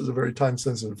data, and this is a very time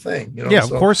sensitive thing. Yeah, of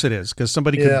course it is, because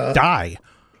somebody could die.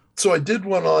 So I did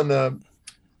one on,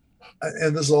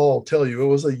 and this is all I'll tell you. It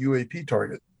was a UAP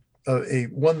target,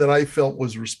 one that I felt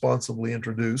was responsibly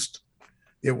introduced.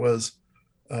 It was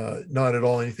not at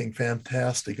all anything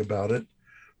fantastic about it,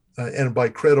 and by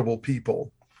credible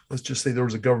people. Let's just say there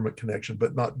was a government connection,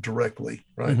 but not directly,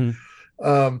 right?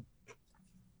 Mm-hmm.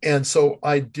 And so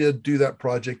I did do that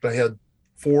project. I had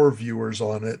 4 viewers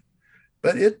on it,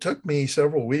 but it took me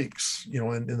several weeks,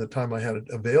 in the time I had it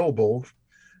available,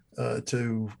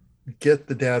 to get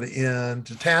the data in,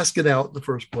 to task it out in the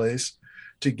first place,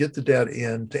 to get the data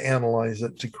in, to analyze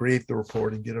it, to create the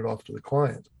report and get it off to the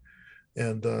client.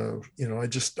 And,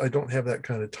 I don't have that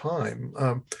kind of time.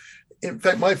 In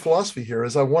fact, my philosophy here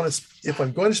is if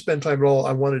I'm going to spend time at all,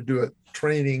 I want to do it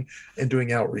training and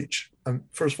doing outreach. I'm,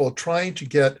 first of all, trying to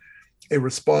get a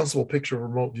responsible picture of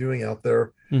remote viewing out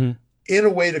there in a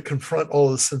way to confront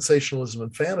all the sensationalism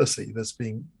and fantasy that's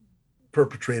being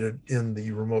perpetrated in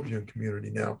the remote viewing community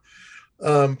now.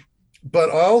 But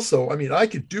I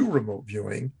could do remote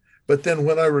viewing, but then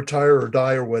when I retire or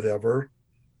die or whatever,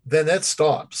 then that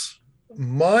stops.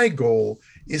 My goal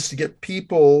is to get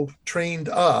people trained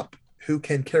up who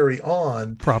can carry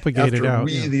on propagate after it out.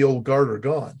 The old guard are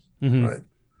gone, right?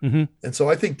 Mm-hmm. And so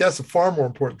I think that's a far more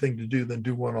important thing to do than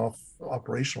do one-off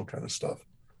operational kind of stuff.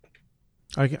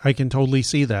 I can totally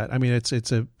see that. I mean, it's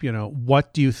a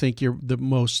what do you think the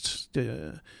most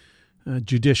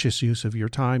judicious use of your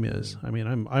time is? I mean,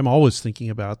 I'm always thinking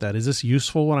about that. Is this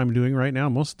useful what I'm doing right now?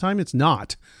 Most of the time, it's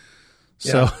not.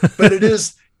 So, but it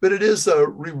is. But it is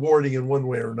rewarding in one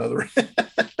way or another.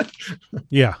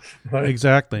 Yeah, right?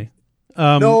 Exactly.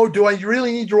 No, do I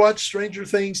really need to watch Stranger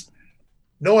Things?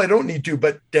 No, I don't need to,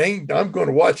 but dang, I'm going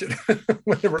to watch it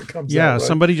whenever it comes out. Yeah, right?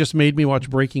 Somebody just made me watch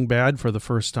Breaking Bad for the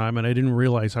first time, and I didn't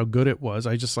realize how good it was.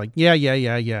 I just yeah.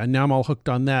 And now I'm all hooked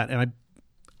on that, and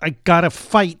I got to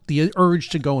fight the urge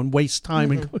to go and waste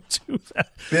time and go do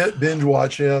that. Binge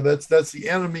watch, yeah, that's the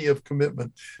enemy of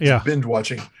commitment. Yeah, binge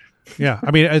watching. Yeah,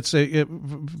 I mean,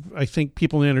 I think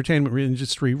people in the entertainment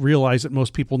industry realize that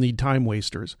most people need time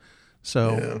wasters.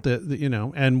 So,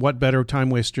 and what better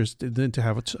time wasters than to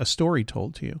have a story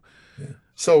told to you? Yeah.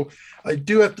 So I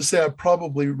do have to say I'm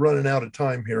probably running out of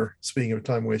time here, speaking of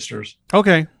time wasters.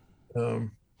 Okay.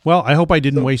 Well, I hope I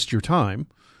didn't waste your time.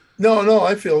 No,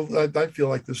 I feel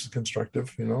like this is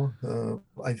constructive.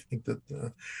 I think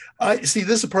that I see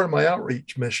this is part of my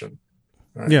outreach mission.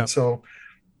 Right? Yeah. So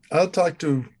I'll talk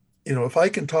to, if I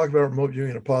can talk about remote viewing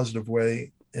in a positive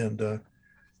way and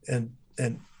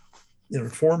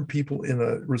inform people in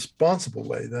a responsible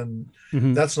way, then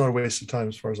that's not a waste of time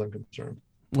as far as I'm concerned.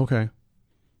 Okay.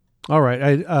 All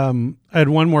right. I had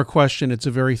one more question. It's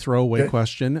a very throwaway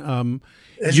question.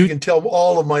 As you can tell,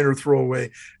 all of mine are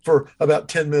throwaway for about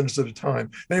 10 minutes at a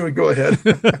time. Anyway, go ahead.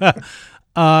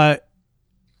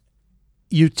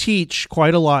 You teach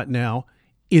quite a lot now.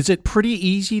 Is it pretty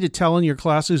easy to tell in your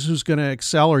classes who's going to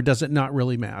excel, or does it not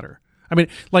really matter? I mean,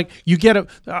 like you get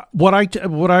what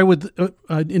I would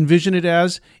envision it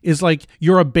as is like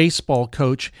you're a baseball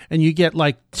coach and you get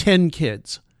like 10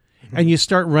 kids. And you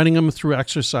start running them through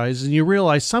exercises, and you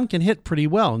realize some can hit pretty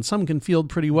well, and some can field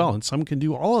pretty well, and some can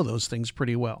do all of those things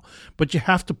pretty well. But you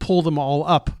have to pull them all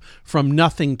up from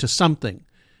nothing to something.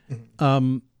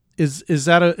 Is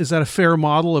that a fair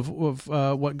model of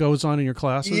what goes on in your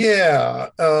classes? Yeah,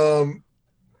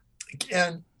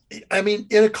 and I mean,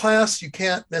 in a class, you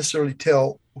can't necessarily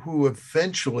tell who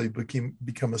eventually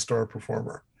become a star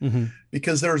performer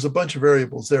because there's a bunch of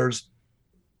variables. There's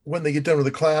when they get done with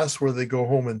the class, whether they go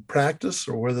home and practice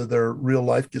or whether their real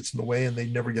life gets in the way and they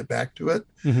never get back to it.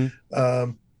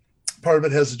 Part of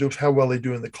it has to do with how well they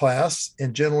do in the class.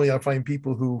 And generally I find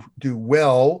people who do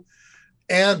well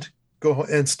and go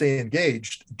and stay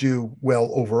engaged do well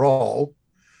overall.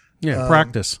 Yeah.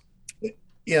 Practice.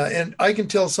 Yeah. And I can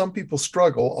tell some people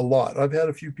struggle a lot. I've had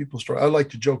a few people struggle. I like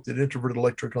to joke that introverted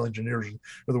electrical engineers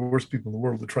are the worst people in the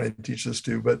world to try and teach this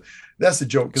to, but that's the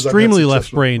joke. Extremely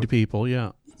left-brained people.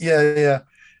 Yeah. Yeah.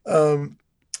 And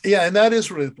that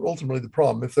is really ultimately the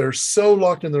problem. If they're so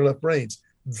locked in their left brains,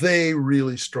 they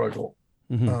really struggle.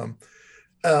 And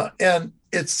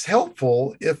it's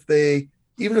helpful if they,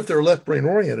 even if they're left brain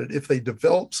oriented, if they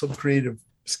develop some creative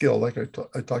skill, like I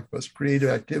talked about, creative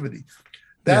activity,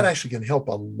 that actually can help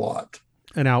a lot.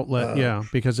 An outlet,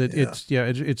 because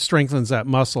it strengthens that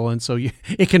muscle, and so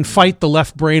it can fight the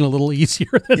left brain a little easier.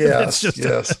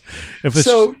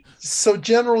 So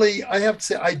generally, I have to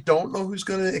say I don't know who's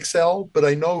going to excel, but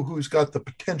I know who's got the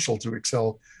potential to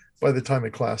excel by the time a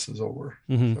class is over.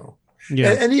 So,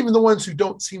 and even the ones who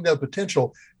don't seem to have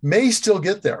potential may still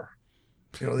get there.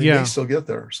 They may still get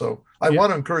there. So I want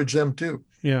to encourage them too.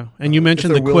 Yeah. And you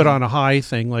mentioned the quit on a high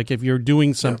thing. Like if you're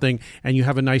doing something and you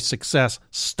have a nice success,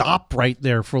 stop right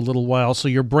there for a little while so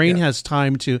your brain has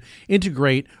time to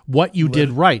integrate what you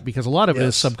did right, because a lot of it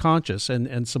is subconscious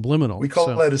and subliminal. We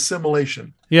call that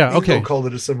assimilation. Yeah. Okay. We call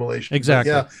it assimilation.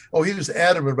 Exactly. He was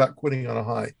adamant about quitting on a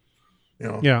high.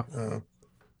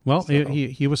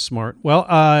 He was smart.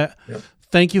 Well,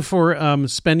 thank you for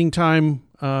spending time,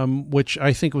 which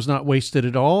I think was not wasted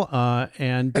at all.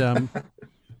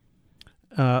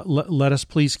 Let us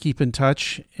please keep in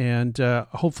touch, and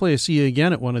hopefully I see you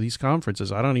again at one of these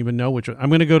conferences. I don't even know which one. I'm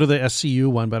going to go to the SCU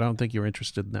one, but I don't think you're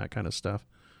interested in that kind of stuff.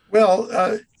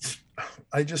 Well,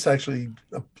 I just actually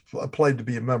applied to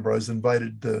be a member. I was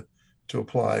invited to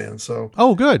apply, and so.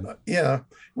 Oh, good.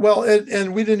 Well,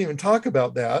 and we didn't even talk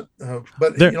about that,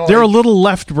 but they're a little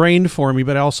left-brained for me,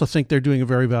 but I also think they're doing a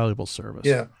very valuable service.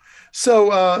 Yeah.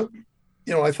 So, I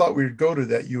thought we would go to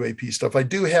that UAP stuff. I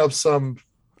do have some.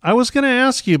 I was going to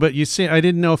ask you, but you see, I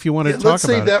didn't know if you wanted to talk about it. Let's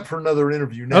save that for another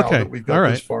interview now that we've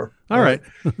got this far. All right.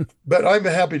 But I'm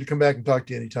happy to come back and talk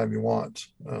to you anytime you want.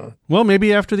 Well,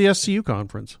 maybe after the SCU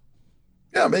conference.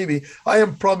 Yeah, maybe. I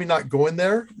am probably not going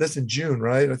there. That's in June,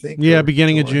 right? I think. Yeah,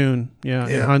 beginning of June. Yeah,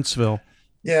 in Huntsville.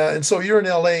 Yeah, and so you're in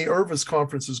LA. IRVA's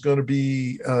conference is going to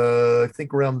be, I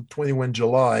think, around 21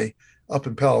 July up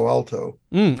in Palo Alto.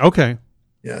 Okay.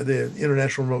 Yeah, the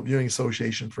International Remote Viewing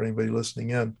Association, for anybody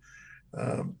listening in.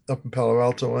 Up in Palo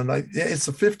Alto, and it's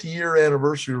the 50-year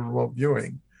anniversary of remote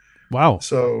viewing. Wow!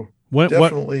 So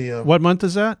definitely, what month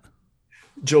is that?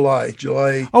 July.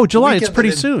 Oh, July! It's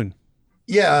pretty soon.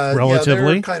 Yeah,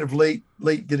 relatively. They're kind of late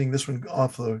getting this one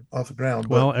off the ground.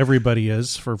 Well, everybody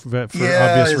is for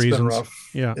obvious reasons. Been rough.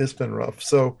 Yeah, it's been rough.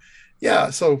 So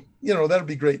that'd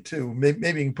be great too. Maybe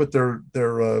you can put their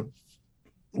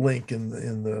link in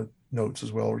the notes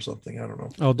as well or something. I don't know.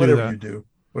 I'll do that.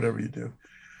 Whatever you do.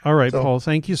 All right, Paul,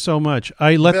 thank you so much.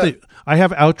 I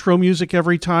have outro music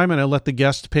every time, and I let the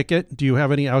guest pick it. Do you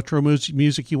have any outro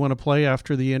music you want to play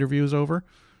after the interview is over?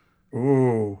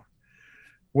 Ooh.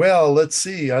 Well, let's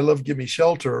see. I love Give Me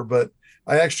Shelter, but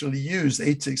I actually use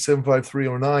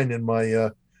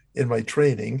 8675309 in my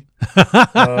training.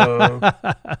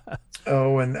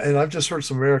 And I've just heard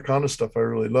some Americana stuff I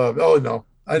really love. Oh, no,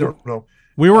 I don't know.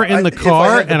 We were in the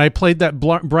car, and I played that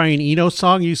Brian Eno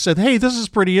song. You said, "Hey, this is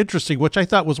pretty interesting," which I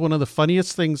thought was one of the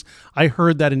funniest things I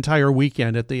heard that entire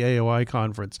weekend at the AOI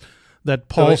conference. That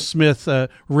Paul Smith,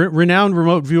 renowned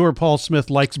remote viewer Paul Smith,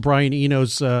 likes Brian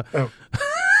Eno's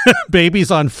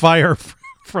 "Babies on Fire"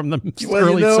 from the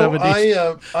early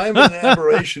 70s. I'm an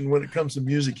aberration when it comes to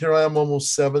music. Here I am,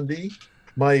 almost 70.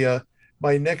 My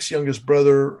my next youngest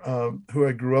brother, who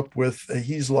I grew up with,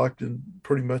 he's locked in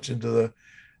pretty much into the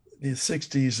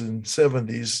 60s and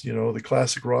 70s, the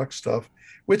classic rock stuff,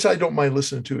 which I don't mind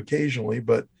listening to occasionally,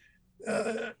 but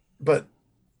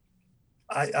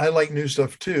I like new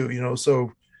stuff too,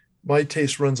 so my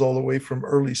taste runs all the way from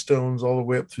early Stones all the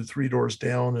way up through Three Doors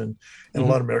Down and a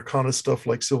lot of Americana stuff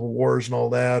like Civil Wars and all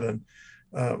that. And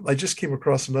I just came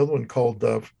across another one called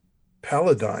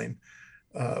Paladine,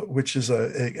 which is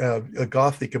a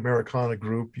Gothic Americana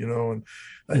group, and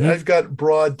I've got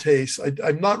broad tastes.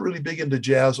 I'm not really big into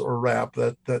jazz or rap,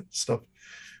 that stuff.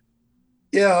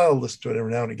 Yeah, I'll listen to it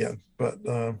every now and again, but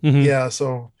yeah.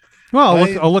 So, well,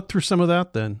 I'll look through some of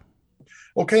that then.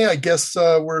 Okay, I guess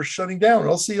we're shutting down.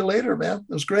 I'll see you later, man.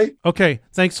 It was great. Okay,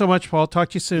 thanks so much, Paul. Talk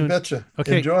to you soon. You betcha.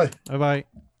 Okay, enjoy. Bye-bye.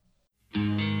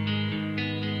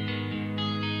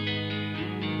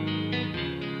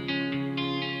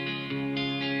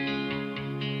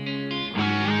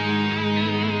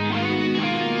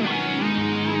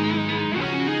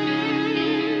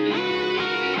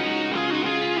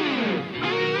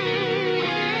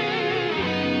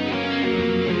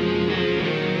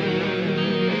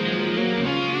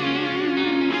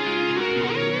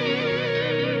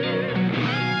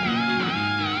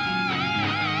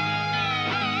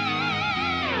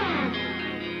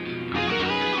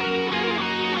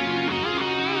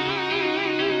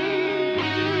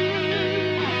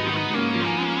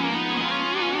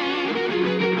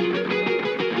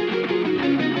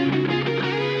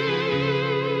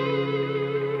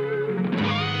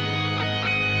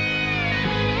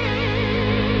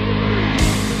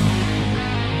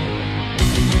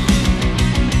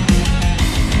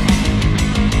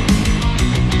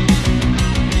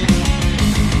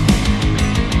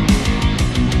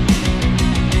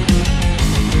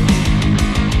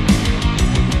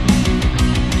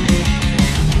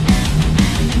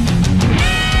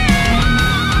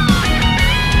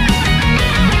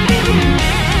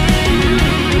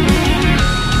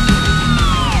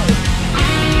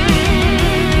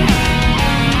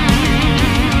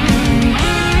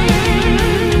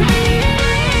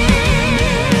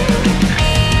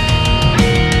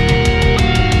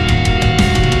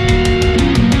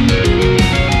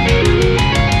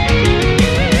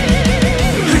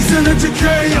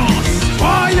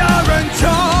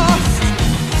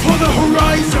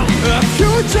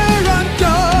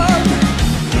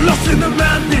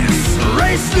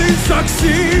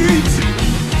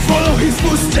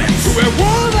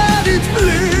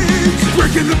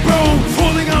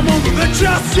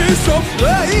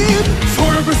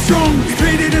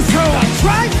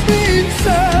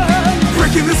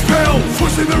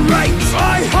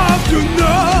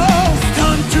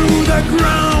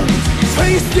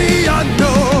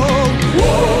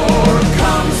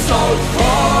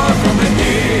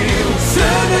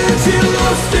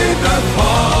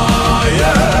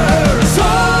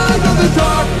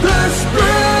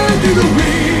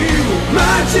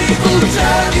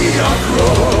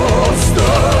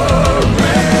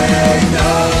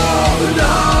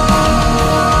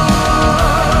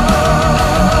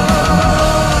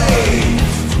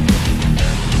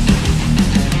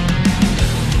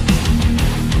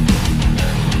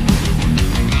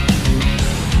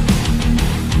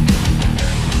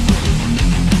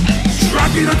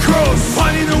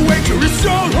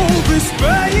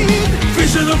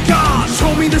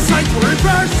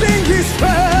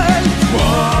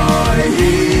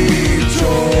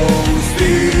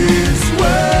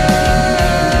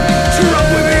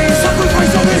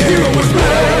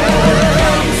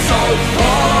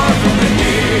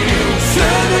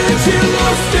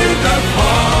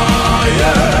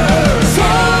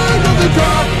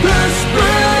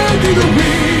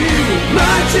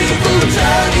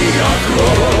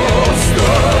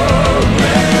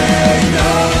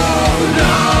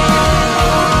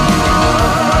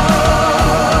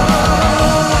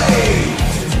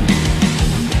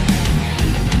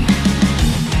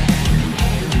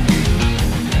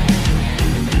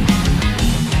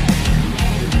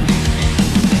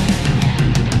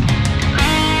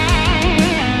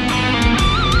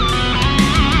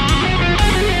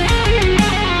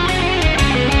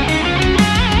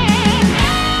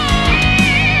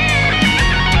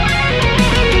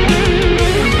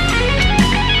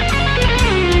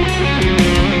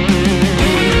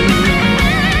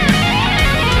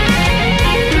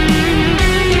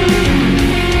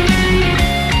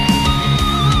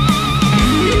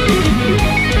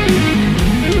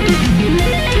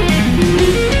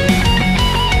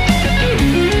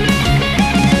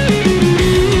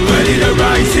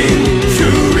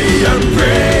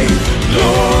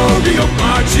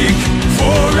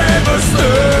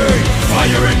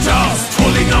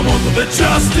 the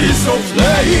justice of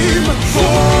flame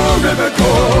forever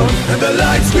gone, and the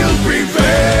lights will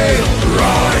prevail.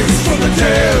 Rise from the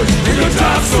dead, in your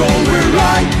dark soul will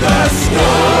light the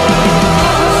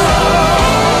sky.